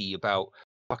wiki about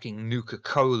fucking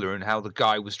Nuka-Cola and how the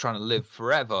guy was trying to live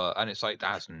forever, and it's like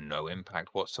that has no impact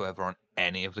whatsoever on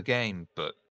any of the game,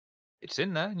 but it's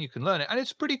in there and you can learn it, and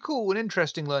it's pretty cool and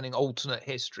interesting learning alternate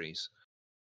histories.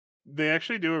 They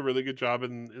actually do a really good job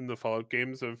in the Fallout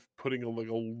games of putting a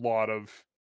lot of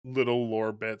little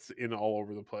lore bits in all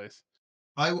over the place.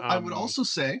 I would also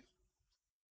say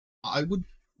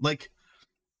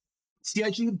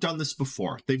CIG have done this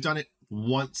before. They've done it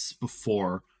once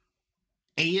before.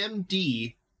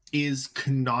 AMD is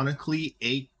canonically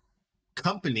a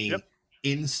company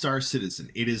in Star Citizen.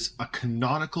 It is a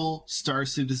canonical Star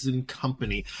Citizen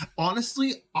company.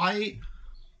 Honestly,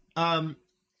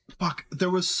 there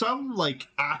was some like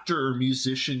actor or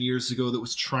musician years ago that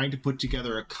was trying to put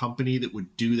together a company that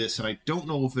would do this, and I don't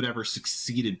know if it ever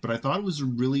succeeded, but I thought it was a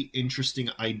really interesting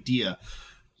idea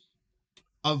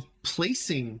of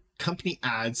placing company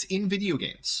ads in video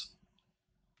games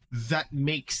that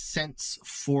make sense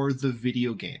for the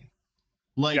video game.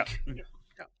 That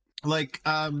makes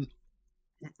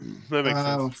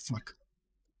sense. Fuck.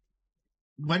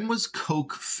 When was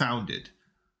Coke founded?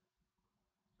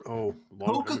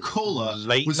 Coca-Cola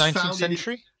late was 19th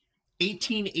century?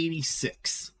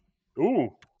 1886.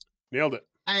 Ooh, nailed it.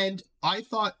 And I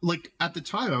thought, like, at the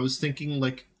time, I was thinking,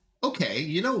 like, okay,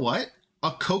 you know what?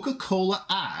 A Coca-Cola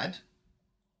ad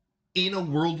in a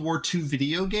World War II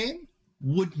video game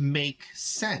would make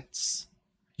sense.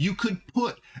 You could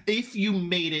put, if you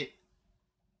made it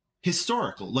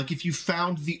historical, like if you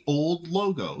found the old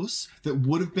logos that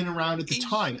would have been around at the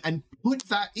time and put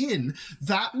that in,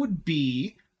 that would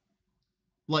be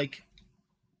like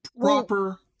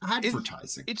proper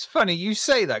advertising. It's funny you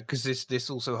say that, because this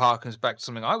also harkens back to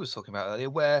something I was talking about earlier,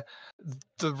 where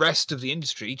the rest of the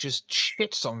industry just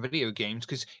shits on video games.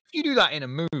 Because if you do that in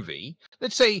a movie,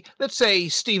 let's say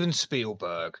Steven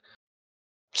Spielberg's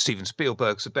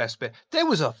the best bit. There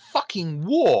was a fucking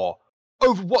war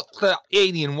over what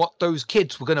those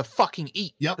kids were gonna fucking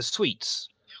eat for sweets.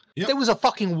 Yep. There was a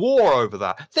fucking war over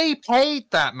that. They paid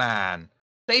that man.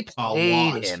 They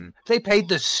paid him. They paid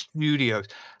the studios.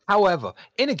 However,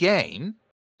 in a game,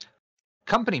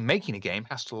 company making a game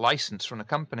has to license from a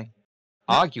company.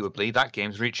 Arguably, that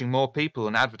game's reaching more people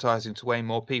and advertising to way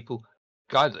more people.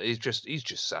 Guy that he's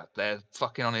just sat there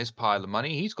fucking on his pile of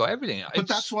money. He's got everything. But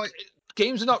that's why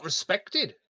games are not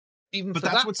respected. Even but for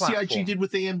that's that what platform. CIG did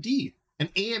with AMD.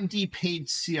 And AMD paid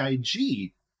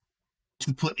CIG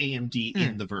to put AMD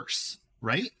in the verse,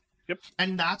 right? Yep.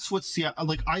 And that's what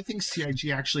I think CIG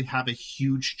actually have a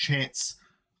huge chance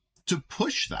to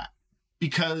push that,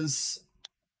 because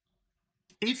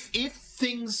if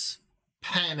things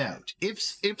pan out,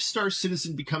 if Star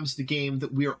Citizen becomes the game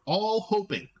that we are all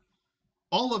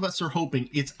of us are hoping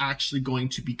it's actually going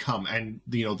to become, and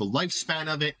the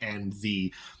lifespan of it and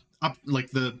the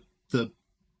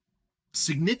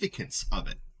significance of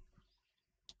it,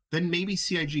 then maybe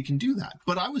CIG can do that.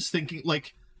 But I was thinking,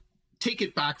 take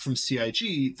it back from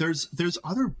CIG, there's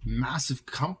other massive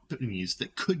companies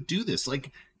that could do this.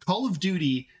 Like Call of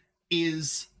Duty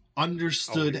is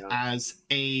understood as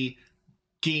a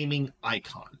gaming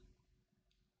icon.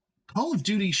 Call of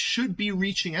Duty should be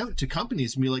reaching out to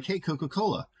companies and be like, hey,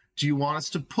 Coca-Cola, do you want us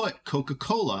to put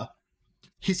Coca-Cola,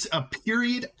 a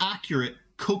period accurate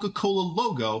Coca-Cola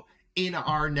logo in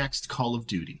our next Call of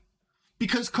Duty?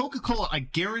 Because Coca-Cola, I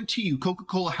guarantee you,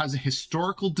 Coca-Cola has a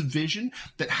historical division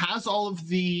that has all of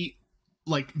the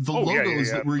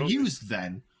logos that were used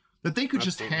then, that they could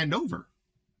just hand over.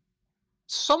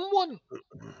 Someone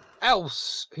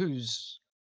else who's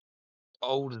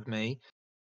older than me,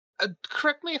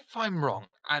 correct me if I'm wrong,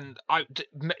 and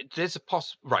there's a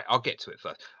right, I'll get to it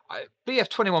first. BF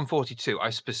 2142, I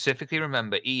specifically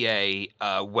remember EA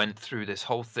went through this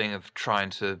whole thing of trying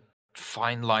to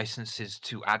find licenses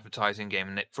to advertising game,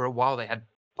 and for a while they had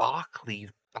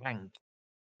Barclays Bank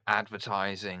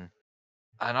advertising,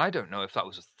 and I don't know if that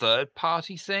was a third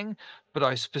party thing, but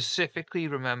I specifically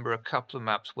remember a couple of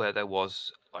maps where there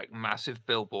was massive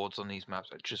billboards on these maps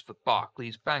just for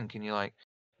Barclays Bank, and you're like,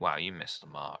 wow, you missed the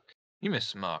mark. You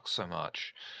missed the mark so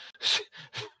much.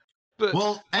 But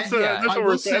that's what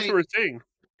we're saying.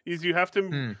 Is you have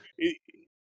to.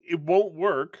 It won't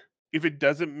work if it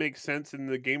doesn't make sense in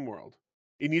the game world.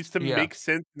 It needs to make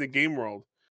sense in the game world.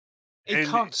 It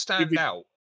can't stand out.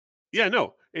 Yeah,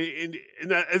 no, and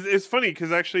that, it's funny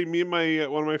because actually, me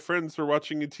and one of my friends were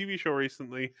watching a TV show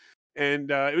recently,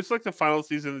 and it was like the final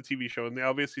season of the TV show, and they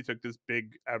obviously took this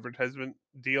big advertisement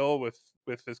deal with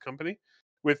this company,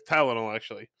 with Tylenol.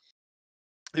 Actually,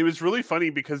 it was really funny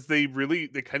because they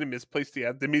kind of misplaced the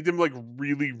ad. They made them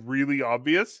really, really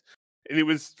obvious. And it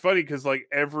was funny because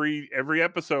every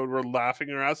episode we're laughing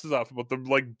our asses off about the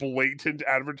blatant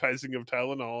advertising of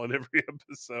Tylenol in every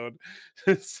episode.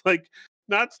 It's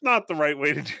that's not the right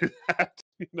way to do that,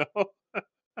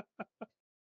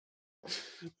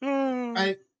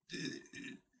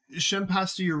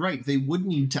 Shempasta, you're right. They would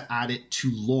need to add it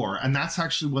to lore, and that's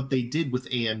actually what they did with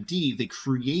AMD. They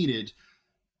created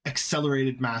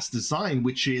Accelerated Mass Design,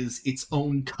 which is its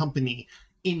own company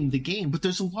in the game. But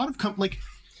there's a lot of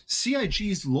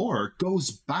CIG's lore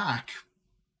goes back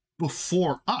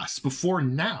before us, before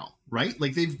now, right?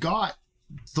 They've got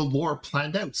the lore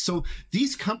planned out. So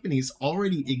these companies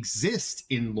already exist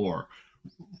in lore.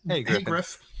 Hey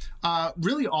Griff.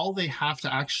 Really all they have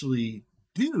to actually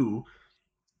do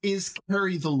is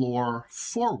carry the lore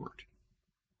forward,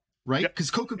 right?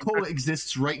 Because Coca-Cola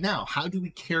exists right now. How do we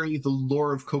carry the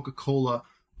lore of Coca-Cola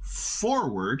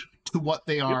forward to what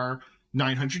they are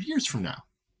 900 years from now?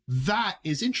 That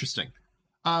is interesting.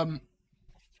 It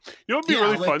would be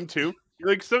really fun too.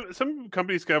 Some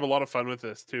companies can have a lot of fun with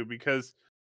this too, because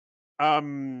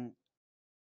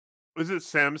was it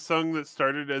Samsung that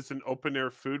started as an open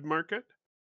air food market?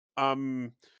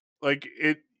 Nintendo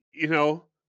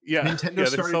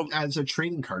started as a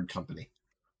trading card company.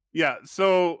 Yeah,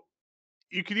 so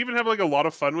you could even have a lot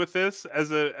of fun with this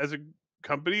as a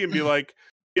company and be like,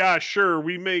 yeah, sure,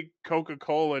 we make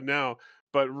Coca-Cola now.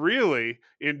 But really,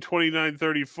 in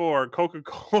 2934,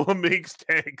 Coca-Cola makes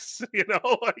tanks. You could.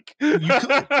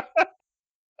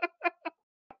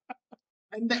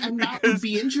 And that would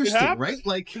be interesting, right?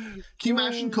 Can you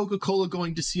imagine Coca-Cola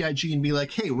going to CIG and be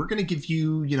like, "Hey, we're going to give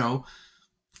you, $5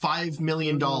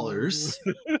 million.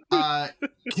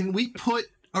 Can we put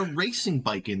a racing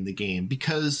bike in the game,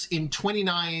 because in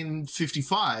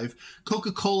 2955,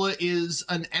 Coca-Cola is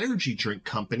an energy drink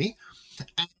company,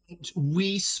 and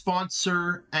we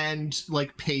sponsor and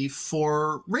like pay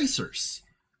for racers,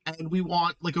 and we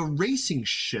want like a racing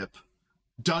ship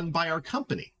done by our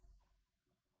company.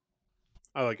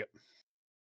 I like it.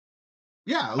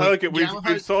 Yeah, I like it. We've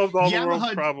solved all the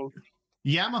world's problems.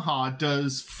 Yamaha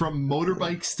does from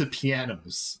motorbikes to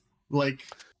pianos. Like,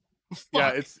 fuck.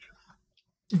 Yeah,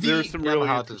 there's some really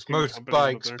Yamaha does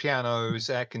motorbikes, pianos,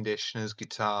 air conditioners,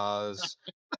 guitars,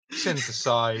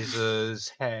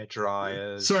 synthesizers, hair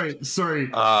dryers. Sorry. In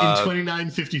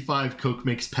 2955, Coke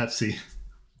makes Pepsi.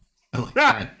 I like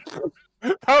that.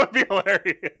 That would be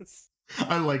hilarious.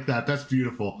 I like that. That's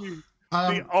beautiful.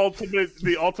 The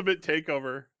ultimate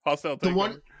takeover. Hostile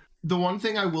takeover. The one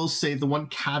thing I will say, the one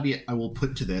caveat I will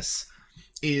put to this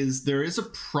is there is a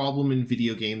problem in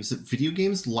video games that video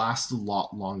games last a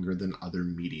lot longer than other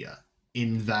media,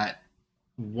 in that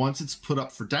once it's put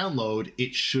up for download,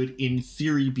 it should in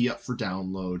theory be up for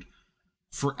download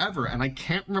forever. And I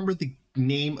can't remember the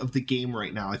name of the game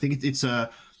right now. I think it's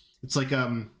like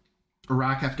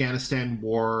Iraq Afghanistan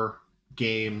war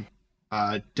game,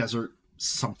 desert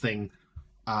something.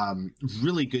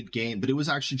 Really good game, but it was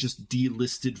actually just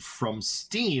delisted from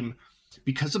Steam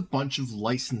because a bunch of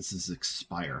licenses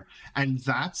expire, and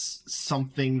that's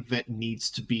something that needs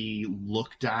to be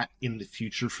looked at in the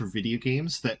future for video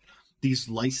games, that these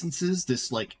licenses,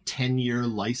 this like 10-year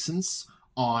license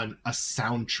on a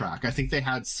soundtrack, I think they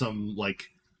had some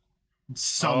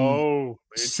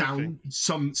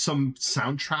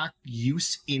soundtrack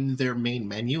use in their main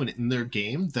menu and in their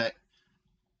game that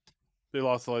they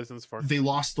lost the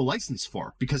license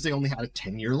for because they only had a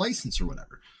 10-year license or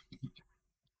whatever.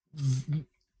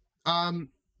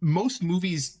 Most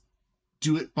movies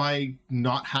do it by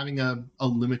not having a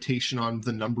limitation on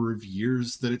the number of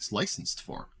years that it's licensed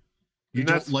for. You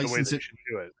don't license it.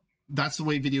 That's the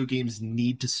way video games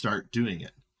need to start doing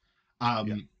it.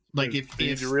 Like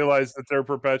if you realize that they're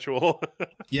perpetual.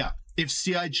 Yeah. If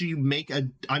CIG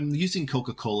I'm using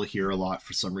Coca-Cola here a lot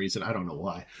for some reason. I don't know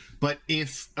why. But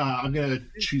if I'm going to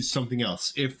choose something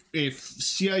else. If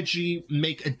CIG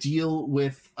make a deal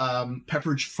with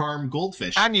Pepperidge Farm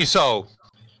Goldfish. Anusol.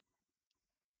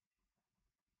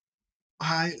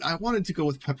 I wanted to go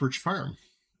with Pepperidge Farm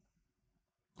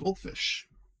Goldfish.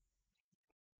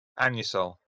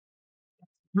 Anusol.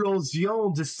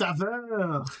 Explosion de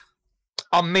saveur.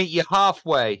 I'll meet you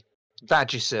halfway.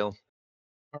 Vagisil.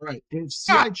 All right. If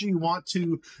CIG want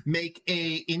to make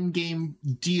a in-game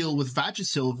deal with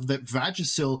Vagisil, that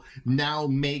Vagisil now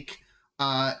make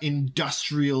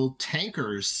industrial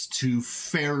tankers to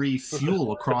ferry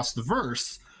fuel across the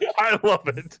verse. I love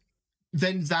it.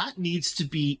 Then that needs to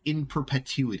be in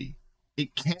perpetuity.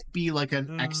 It can't be like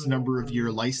an X number of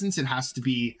year license. It has to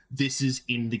be, this is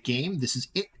in the game. This is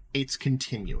it. It's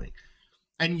continuing.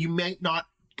 And you might not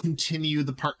continue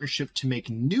the partnership to make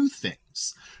new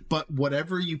things, but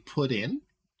whatever you put in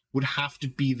would have to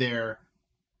be there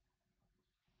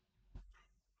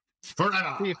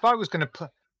forever. See, if I was going to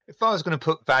put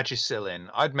Vagisil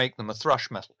in, I'd make them a thrash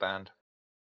metal band.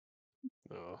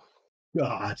 Oh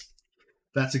God,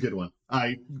 that's a good one.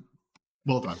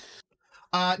 Well done.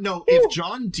 No, if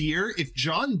John Deere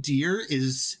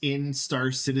is in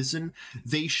Star Citizen,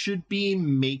 they should be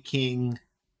making.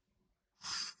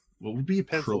 What would be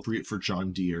appropriate for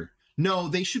John Deere? No,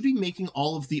 they should be making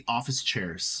all of the office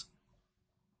chairs.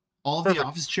 All of the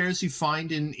office chairs you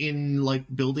find in like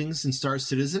buildings in Star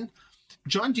Citizen.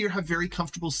 John Deere have very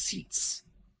comfortable seats.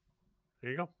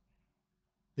 There you go.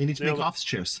 They need to make office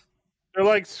chairs. They're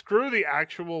like, screw the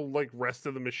actual like rest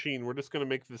of the machine. We're just going to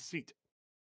make the seat.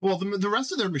 Well, the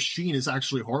rest of their machine is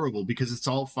actually horrible because it's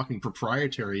all fucking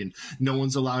proprietary and no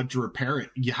one's allowed to repair it.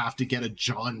 You have to get a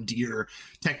John Deere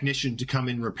technician to come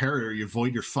in repair it or you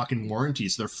void your fucking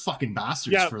warranties. They're fucking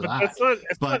bastards for that.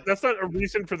 That's not a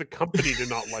reason for the company to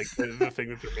not like the thing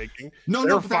that they're making. No,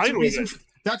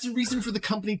 that's a reason for the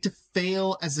company to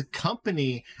fail as a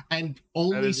company and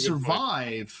only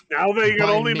survive now they can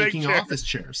only making make office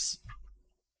chairs.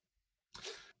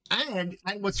 And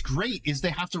what's great is they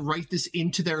have to write this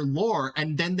into their lore,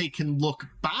 and then they can look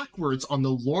backwards on the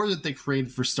lore that they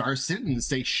created for Star Citizen and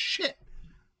say, shit,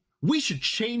 we should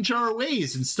change our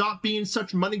ways and stop being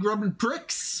such money-grubbing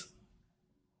pricks.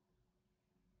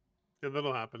 Yeah,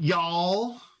 that'll happen.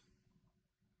 Y'all.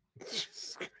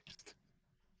 Jesus Christ.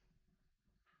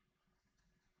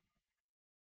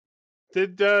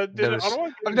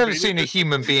 I've never seen a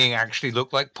human being actually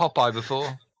look like Popeye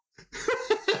before.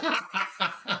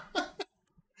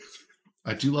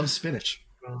 I do love spinach.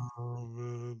 Oh,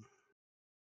 man.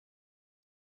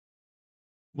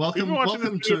 We've been Welcome, watching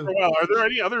welcome this video to. for a while. Are there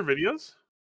any other videos?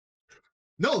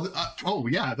 No, oh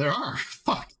yeah, there are.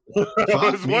 Fuck. I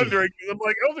was me. wondering. 'Cause I'm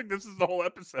like, I don't think this is the whole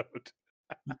episode.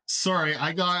 Sorry,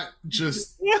 I got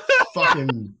just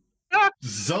fucking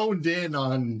zoned in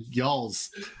on y'all's.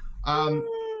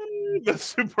 The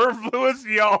superfluous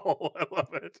y'all. I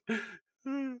love it.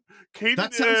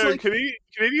 That sounds like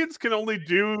Canadians can only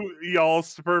do y'all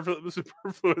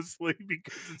superfluously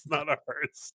because it's not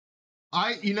ours.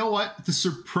 you know what? The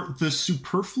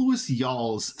superfluous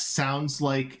y'alls sounds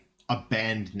like a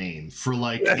band name for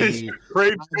like a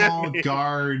Great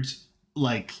avant-garde,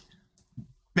 like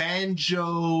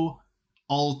banjo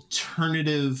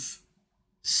alternative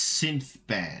synth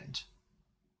band.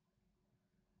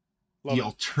 Love The it.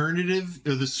 alternative,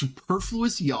 or the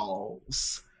superfluous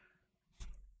y'alls.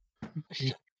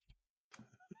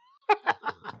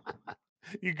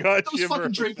 You got Those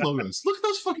fucking Drake logos. Look at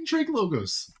those fucking Drake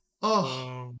logos.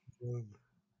 Oh.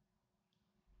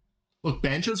 Look,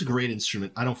 banjo's a great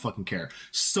instrument. I don't fucking care.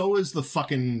 So is the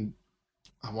fucking.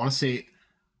 I want to say.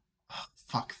 Oh,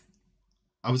 fuck.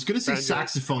 I was going to say Banjo.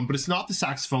 saxophone, but it's not the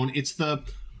saxophone. It's the.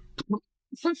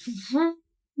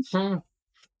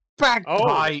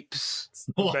 Bagpipes.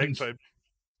 Bagpipes.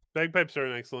 Bagpipes are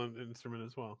an excellent instrument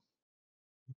as well.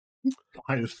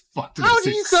 Why the fuck did I How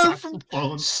say do you go saxophone?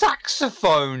 from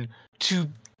saxophone to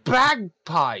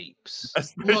bagpipes?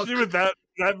 Especially with that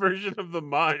version of the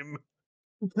mime.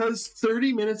 Because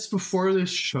 30 minutes before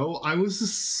this show, I was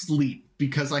asleep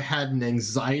because I had an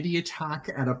anxiety attack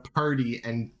at a party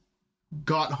and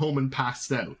got home and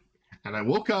passed out. And I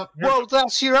woke up. Well,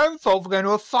 that's your own fault for going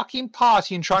to a fucking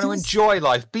party and trying to enjoy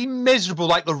life. Be miserable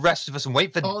like the rest of us and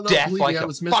wait for death believe like me, I a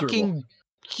was miserable. fucking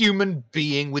human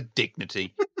being with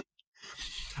dignity.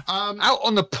 Um, Out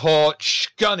on the porch,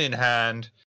 gun in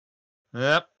hand.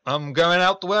 Yep, I'm going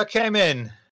out the way I came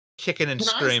in. Kicking and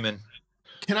screaming.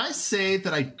 Can I say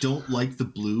that I don't like the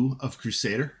blue of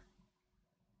Crusader?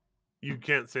 You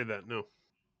can't say that, no.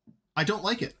 I don't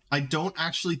like it. I don't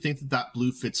actually think that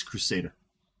blue fits Crusader.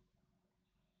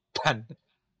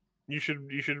 You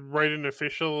should write an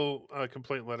official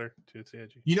complaint letter to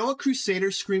CIG. You know what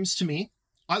Crusader screams to me?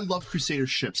 I love Crusader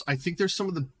ships. I think they're some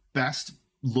of the best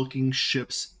looking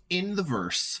ships in the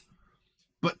verse.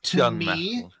 But to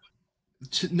me,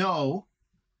 no.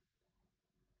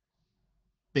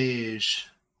 Beige.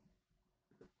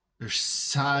 They're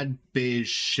sad beige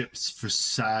ships for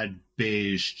sad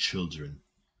beige children.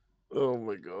 Oh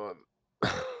my god.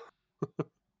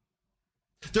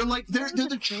 They're like they're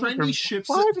the trendy ships.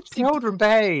 Why are the children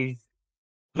beige?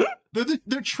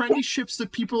 They're trendy ships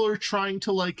that people are trying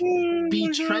to like be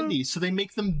trendy, so they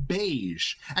make them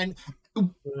beige. And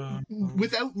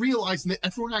without realizing that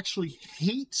everyone actually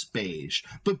hates beige,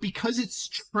 but because it's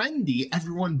trendy,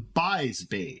 everyone buys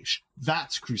beige.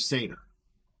 That's Crusader.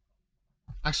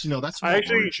 Actually, no, that's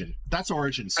Origin. That's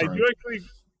Origin. Sorry.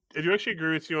 I do actually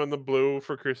agree with you on the blue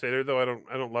for Crusader, though. I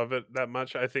don't love it that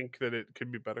much. I think that it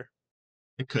could be better.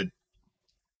 It could.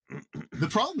 The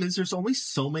problem is there's only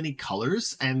so many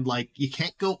colors, and like you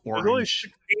can't go orange.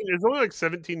 There's only like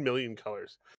 17 million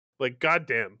colors. Like,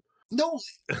 goddamn. No,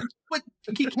 but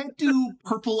you can't do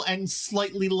purple and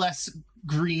slightly less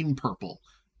green purple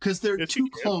because they're too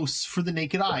close for the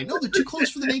naked eye. No, they're too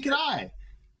close for the naked eye.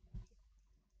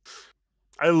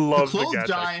 I love the clothed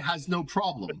Gattac. eye has no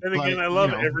problem. And again, I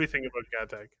love everything about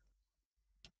Gattac.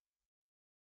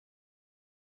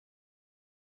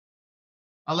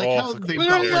 I like how they've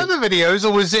got the other videos,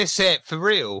 or was this it for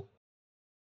real?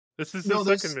 This is the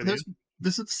second video.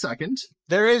 This is the second.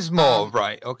 There is more,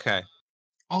 right? Okay.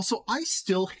 Also, I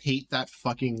still hate that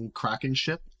fucking Kraken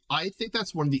ship. I think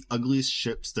that's one of the ugliest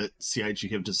ships that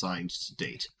CIG have designed to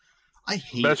date. I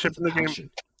hate Best it ship in the game.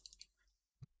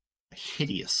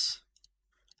 Hideous.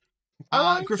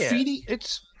 I like graffiti.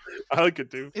 I like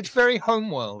it too. It's very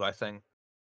homeworld, I think.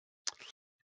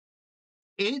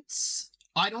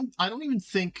 I don't even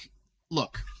think.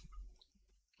 Look,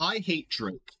 I hate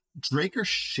Drake. Drake are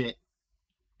shit.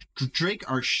 Drake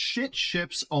are shit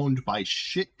ships owned by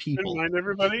shit people. Good night,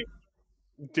 everybody.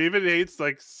 David hates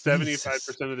like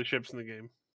 75% of the ships in the game.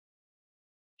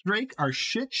 Drake are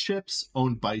shit ships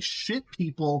owned by shit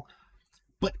people,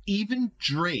 but even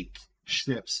Drake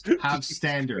ships have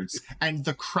standards, and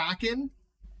the Kraken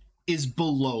is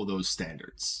below those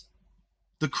standards.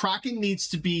 The Kraken needs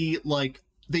to be like,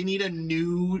 they need a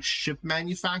new ship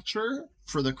manufacturer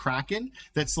for the Kraken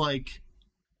that's like,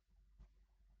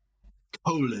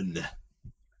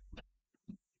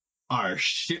 our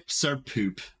ships are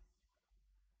poop.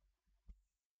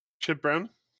 Chip Brown?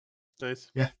 Nice.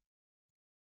 Yeah.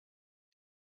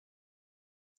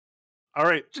 All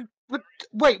right.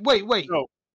 Wait. No.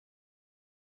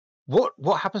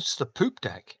 What happens to the poop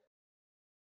deck?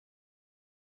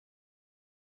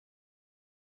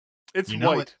 It's You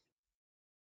know white.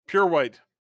 Pure white.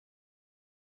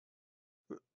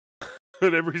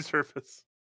 On every surface.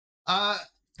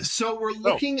 So we're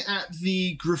looking at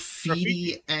the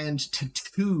graffiti and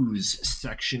tattoos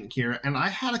section here, and I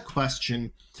had a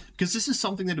question, because this is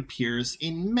something that appears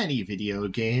in many video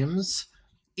games.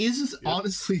 Is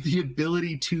honestly the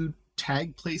ability to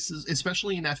tag places,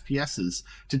 especially in FPSs,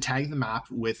 to tag the map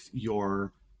with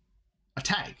a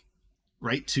tag,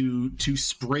 right? To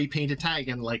spray paint a tag,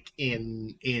 and like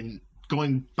in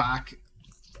going back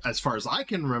as far as I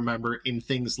can remember, in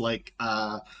things like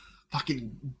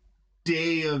fucking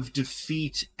Day of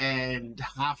Defeat and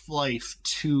Half-Life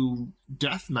 2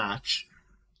 Deathmatch,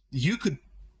 you could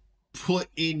put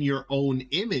in your own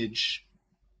image,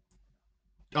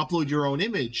 upload your own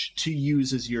image to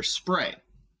use as your spray,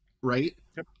 right?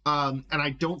 Yep. And I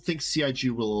don't think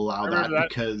CIG will allow that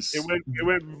because it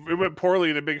went poorly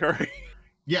in a big hurry.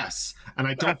 Yes, and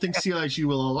I don't think CIG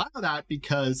will allow that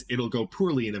because it'll go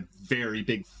poorly in a very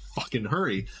big fucking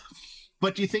hurry.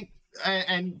 But do you think?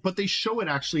 But they show it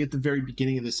actually at the very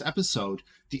beginning of this episode,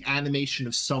 the animation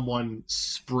of someone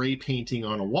spray painting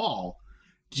on a wall.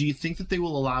 Do you think that they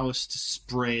will allow us to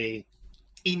spray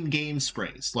in-game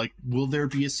sprays? Like, will there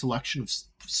be a selection of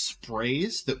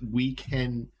sprays that we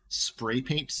can spray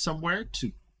paint somewhere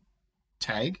to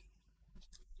tag,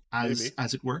 as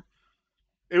it were?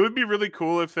 It would be really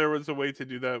cool if there was a way to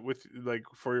do that with, like,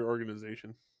 for your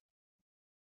organization.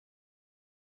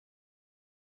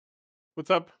 What's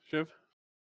up, Shiv?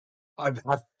 I've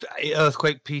had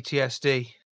earthquake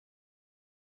PTSD.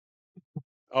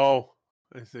 Oh,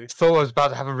 I see. Thought I was about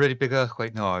to have a really big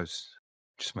earthquake. No, I was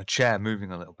just my chair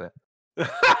moving a little bit.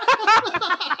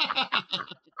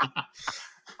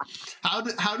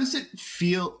 How does it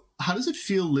feel? How does it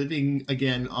feel living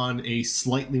again on a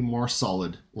slightly more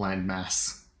solid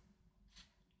landmass?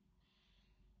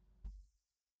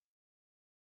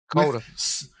 Colder.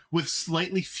 With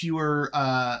slightly fewer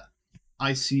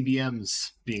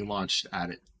ICBMs being launched at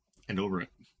it and over it.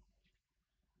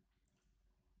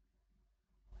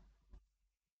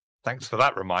 Thanks for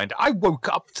that reminder. I woke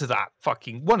up to that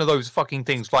one of those fucking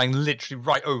things flying literally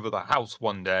right over the house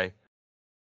one day.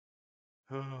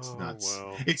 It's nuts.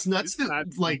 Well. It's nuts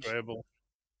that, like, enjoyable.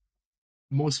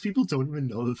 Most people don't even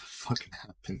know that the fuck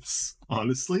happens.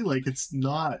 Honestly, like, it's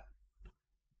not.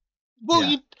 Well,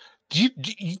 yeah. You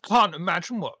can't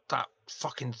imagine what that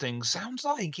fucking thing sounds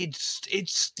like.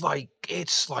 It's like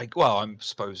well, I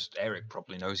suppose Eric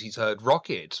probably knows, he's heard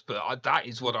rockets, but that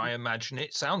is what I imagine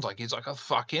it sounds like. It's like a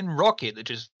fucking rocket that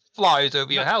just flies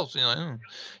over your house. You're like, you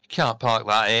can't park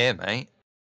that here, mate.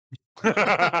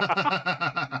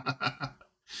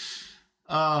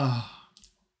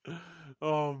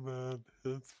 Oh man,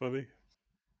 that's funny.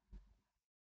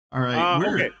 All right,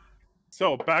 okay.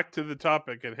 So back to the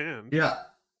topic at hand. Yeah.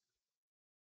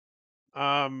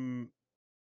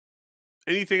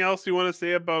 Anything else you want to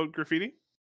say about graffiti?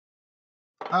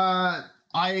 I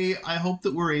hope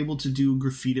that we're able to do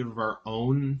graffiti of our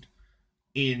own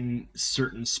in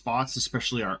certain spots,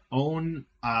 especially our own.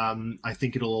 I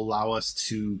think it'll allow us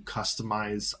to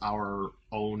customize our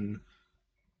own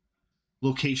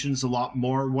locations a lot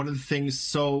more. One of the things,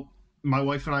 so my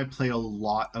wife and I play a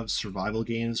lot of survival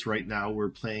games right now. We're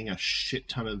playing a shit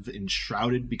ton of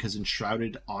Enshrouded, because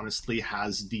Enshrouded honestly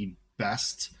has the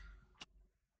best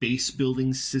base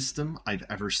building system I've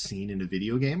ever seen in a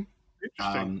video game.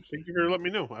 Interesting. Thank you for letting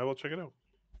me know. I will check it out.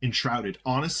 Enshrouded,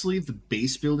 honestly, the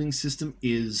base building system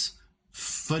is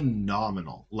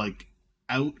phenomenal. Like,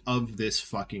 out of this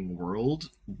fucking world.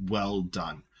 Well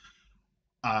done.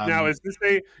 Now, is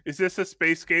this a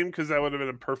space game? Because that would have been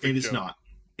a perfect. It is not.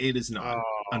 It is not,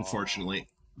 unfortunately.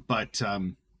 But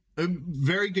a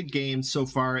very good game so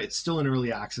far. It's still in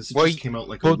early access. It just came out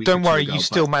like a week don't or two worry, ago, you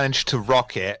still managed to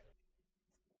rock it.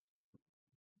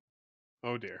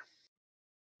 Oh dear.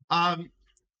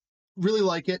 Really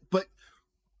like it,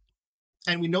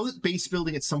 and we know that base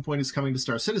building at some point is coming to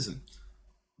Star Citizen.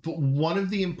 But one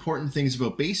of the important things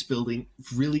about base building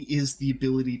really is the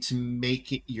ability to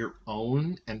make it your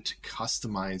own and to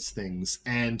customize things.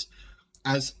 And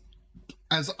as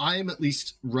I am, at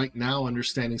least right now,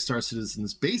 understanding Star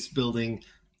Citizen's base building,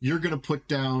 you're going to put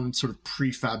down sort of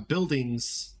prefab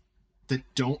buildings that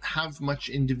don't have much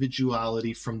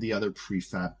individuality from the other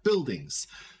prefab buildings.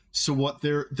 So what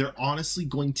they're honestly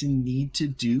going to need to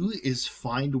do is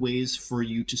find ways for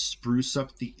you to spruce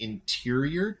up the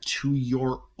interior to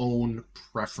your own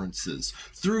preferences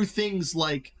through things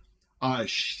like a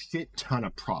shit ton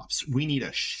of props. We need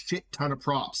a shit ton of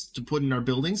props to put in our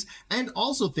buildings, and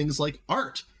also things like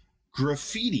art.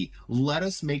 graffiti. Let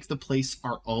us make the place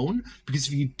our own, because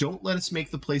if you don't let us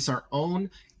make the place our own,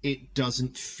 it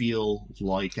doesn't feel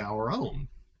like our own.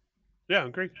 Yeah,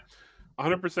 great.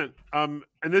 100%. And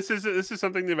this is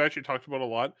something they've actually talked about a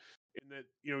lot, in that,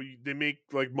 you know, they make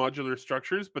like modular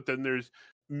structures, but then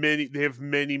they have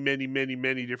many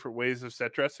different ways of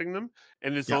set dressing them,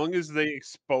 and as long as they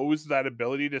expose that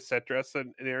ability to set dress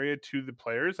an area to the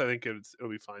players, I think it'll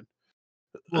be fine.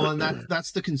 Well, and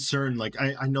that's the concern. Like,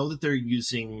 I know that they're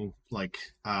using like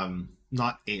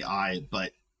not AI,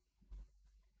 but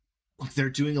they're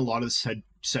doing a lot of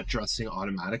set dressing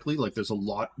automatically. Like, there's a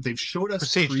lot they've showed us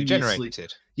procedurally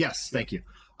generated. Yes, thank you.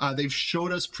 They've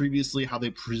showed us previously how they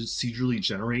procedurally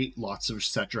generate lots of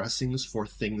set dressings for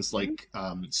things like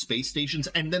space stations,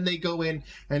 and then they go in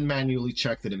and manually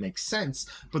check that it makes sense.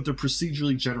 But they're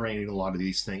procedurally generating a lot of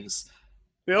these things.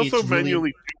 They also manually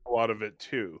do a lot of it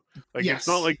too. Like, it's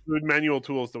not like the manual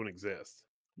tools don't exist.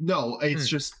 No, it's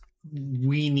just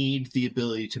we need the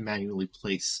ability to manually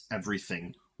place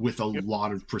everything with a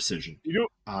lot of precision. You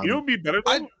know, would be better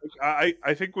though?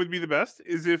 I think would be the best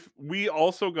is if we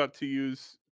also got to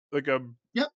use like a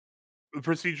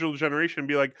procedural generation and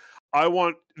be like, I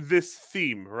want this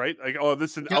theme, right? Like, oh,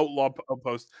 this is an outlaw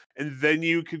outpost, and then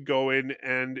you could go in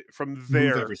and from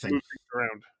there move things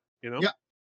around. You know? Yeah,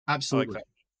 absolutely. Like that.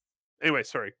 Anyway,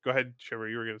 sorry. Go ahead, Shiver.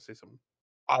 You were going to say something.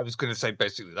 I was going to say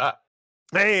basically that.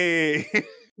 Hey,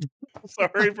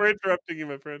 sorry for interrupting you,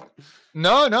 my friend.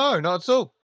 No, not at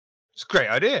all. It's a great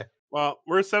idea. Well,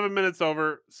 we're 7 minutes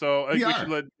over, so I think we should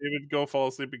let David go fall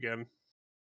asleep again.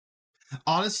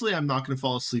 Honestly, I'm not going to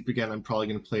fall asleep again. I'm probably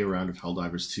going to play a round of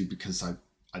Helldivers 2 because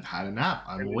I've had a nap.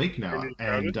 I'm awake now,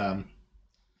 and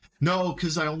no,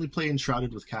 because I only play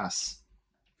Enshrouded with Cass.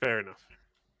 Fair enough.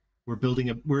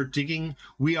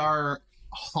 We are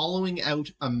hollowing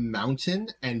out a mountain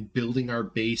and building our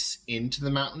base into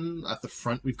the mountain. At the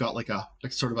front, we've got like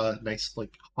sort of a nice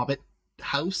like hobbit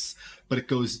house, but it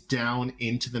goes down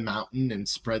into the mountain and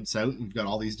spreads out, and we've got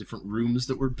all these different rooms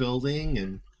that we're building.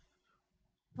 And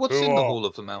what's in the Hall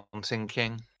of the Mountain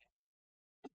King?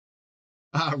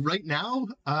 Right now,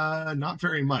 not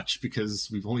very much, because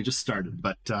we've only just started,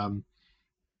 but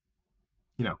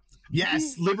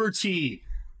yes, liberty.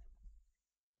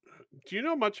 Do you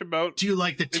know much about... Do you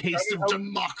like the taste of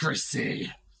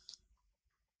democracy?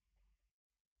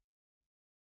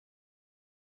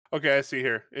 Okay, I see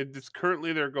here. It's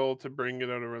currently their goal to bring it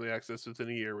out of early access within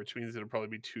a year, which means it'll probably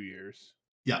be 2 years.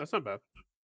 Yeah. That's not bad.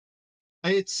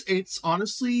 It's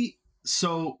honestly,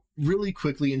 so really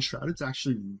quickly, Enshrouded's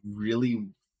actually really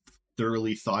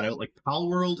thoroughly thought out. Like,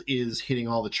 Palworld is hitting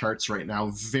all the charts right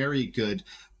now. Very good,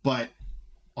 but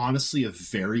honestly a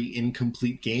very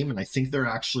incomplete game, and I think they're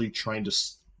actually trying to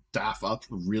staff up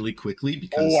really quickly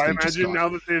because I imagine now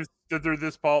that they're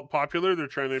this popular, they're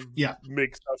trying to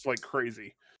make stuff like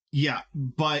crazy. Yeah,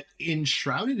 but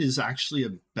Enshrouded is actually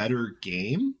a better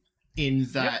game in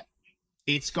that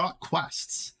it's got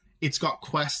quests. It's got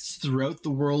quests throughout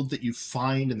the world that you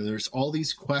find, and there's all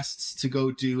these quests to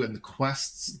go do, and the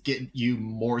quests get you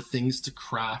more things to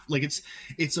craft. Like,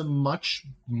 it's a much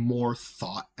more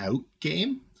thought out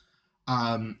game.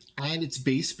 And its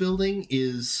base building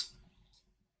is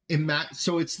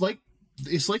so it's like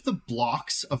the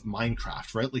blocks of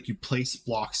Minecraft, right? Like, you place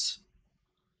blocks,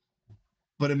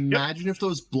 but imagine if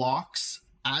those blocks,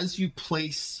 as you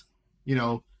place,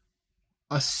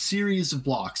 a series of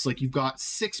blocks, like you've got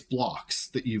 6 blocks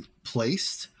that you've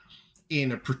placed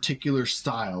in a particular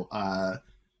style,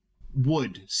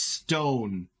 wood,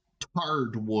 stone,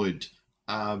 tarred wood,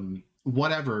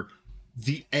 whatever,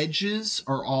 the edges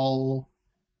are all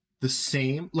the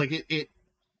same. Like, it's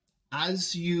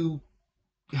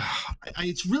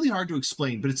really hard to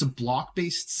explain, but it's a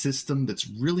block-based system that's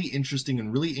really interesting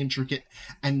and really intricate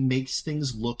and makes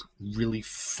things look really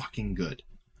fucking good.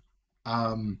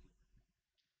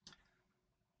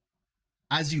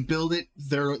 As you build it,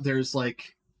 there's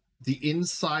like the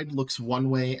inside looks one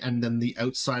way and then the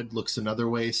outside looks another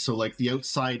way. So like the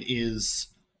outside it's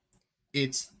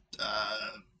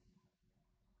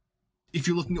if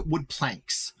you're looking at wood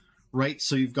planks, right?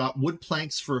 So you've got wood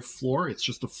planks for a floor. It's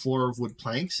just a floor of wood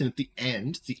planks. And at the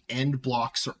end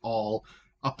blocks are all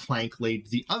a plank laid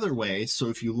the other way. So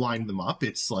if you line them up,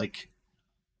 it's like,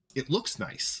 it looks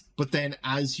nice. But then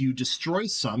as you destroy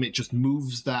some, it just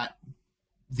moves that.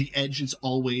 The edge is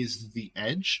always the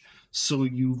edge. So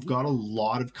you've got a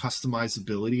lot of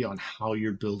customizability on how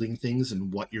you're building things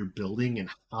and what you're building and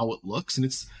how it looks. And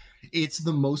it's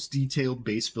the most detailed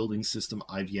base building system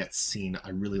I've yet seen. I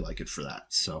really like it for that.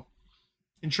 So,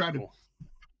 Enshrouded.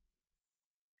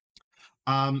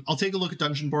 I'll take a look at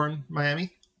Dungeonborn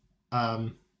Miami.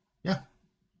 Yeah.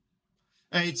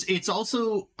 It's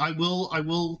also I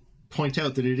will point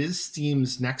out that it is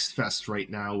Steam's Next Fest right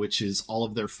now, which is all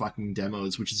of their fucking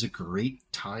demos, which is a great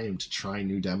time to try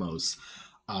new demos.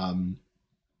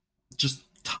 Just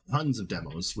tons of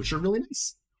demos, which are really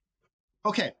nice.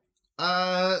 Okay.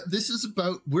 This is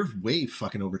we're way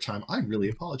fucking over time. I really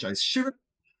apologize. Shiver.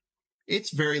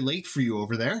 It's very late for you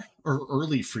over there, or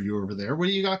early for you over there. What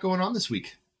do you got going on this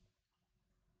week?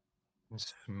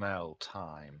 Smell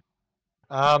time.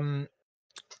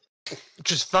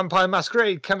 Just Vampire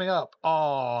Masquerade coming up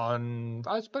on,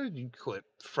 I suppose you call it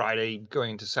Friday,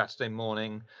 going into Saturday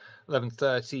morning,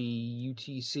 11:30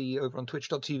 UTC over on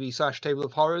twitch.tv/Table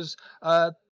of Horrors.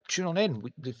 Tune on in.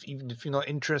 Even if you're not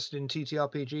interested in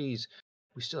TTRPGs,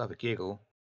 we still have a giggle.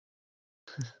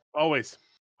 Always.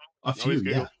 A few, Always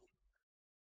giggle. Yeah.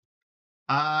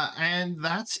 And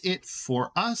that's it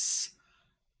for us.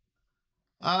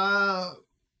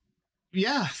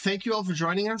 Yeah, thank you all for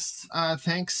joining us.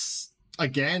 Thanks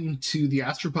again to the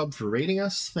Astropub for rating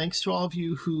us. Thanks to all of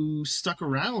you who stuck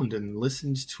around and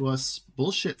listened to us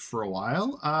bullshit for a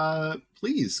while.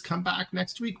 Please come back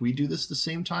next week. We do this the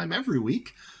same time every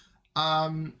week.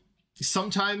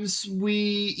 Sometimes we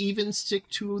even stick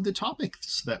to the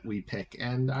topics that we pick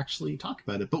and actually talk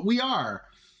about it. But we are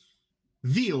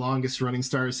the longest running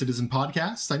Star Citizen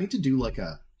podcast. I need to do like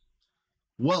a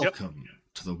welcome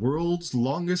to the world's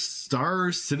longest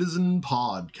Star Citizen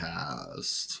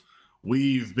podcast.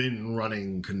 We've been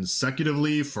running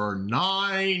consecutively for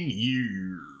 9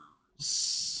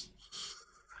 years.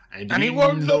 And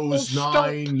in those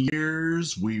 9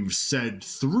 years, we've said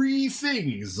 3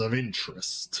 things of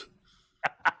interest.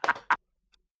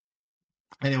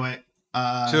 Anyway. 2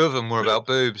 of them were about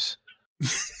boobs.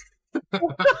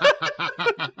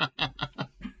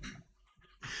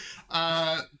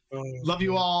 Love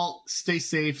you all. Stay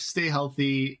safe. Stay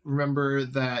healthy. Remember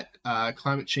that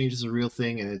climate change is a real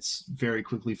thing, and it's very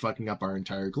quickly fucking up our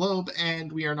entire globe, and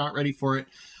we are not ready for it.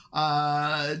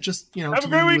 Just, have a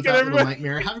great weekend, everybody.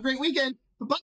 Nightmare. Have a great weekend.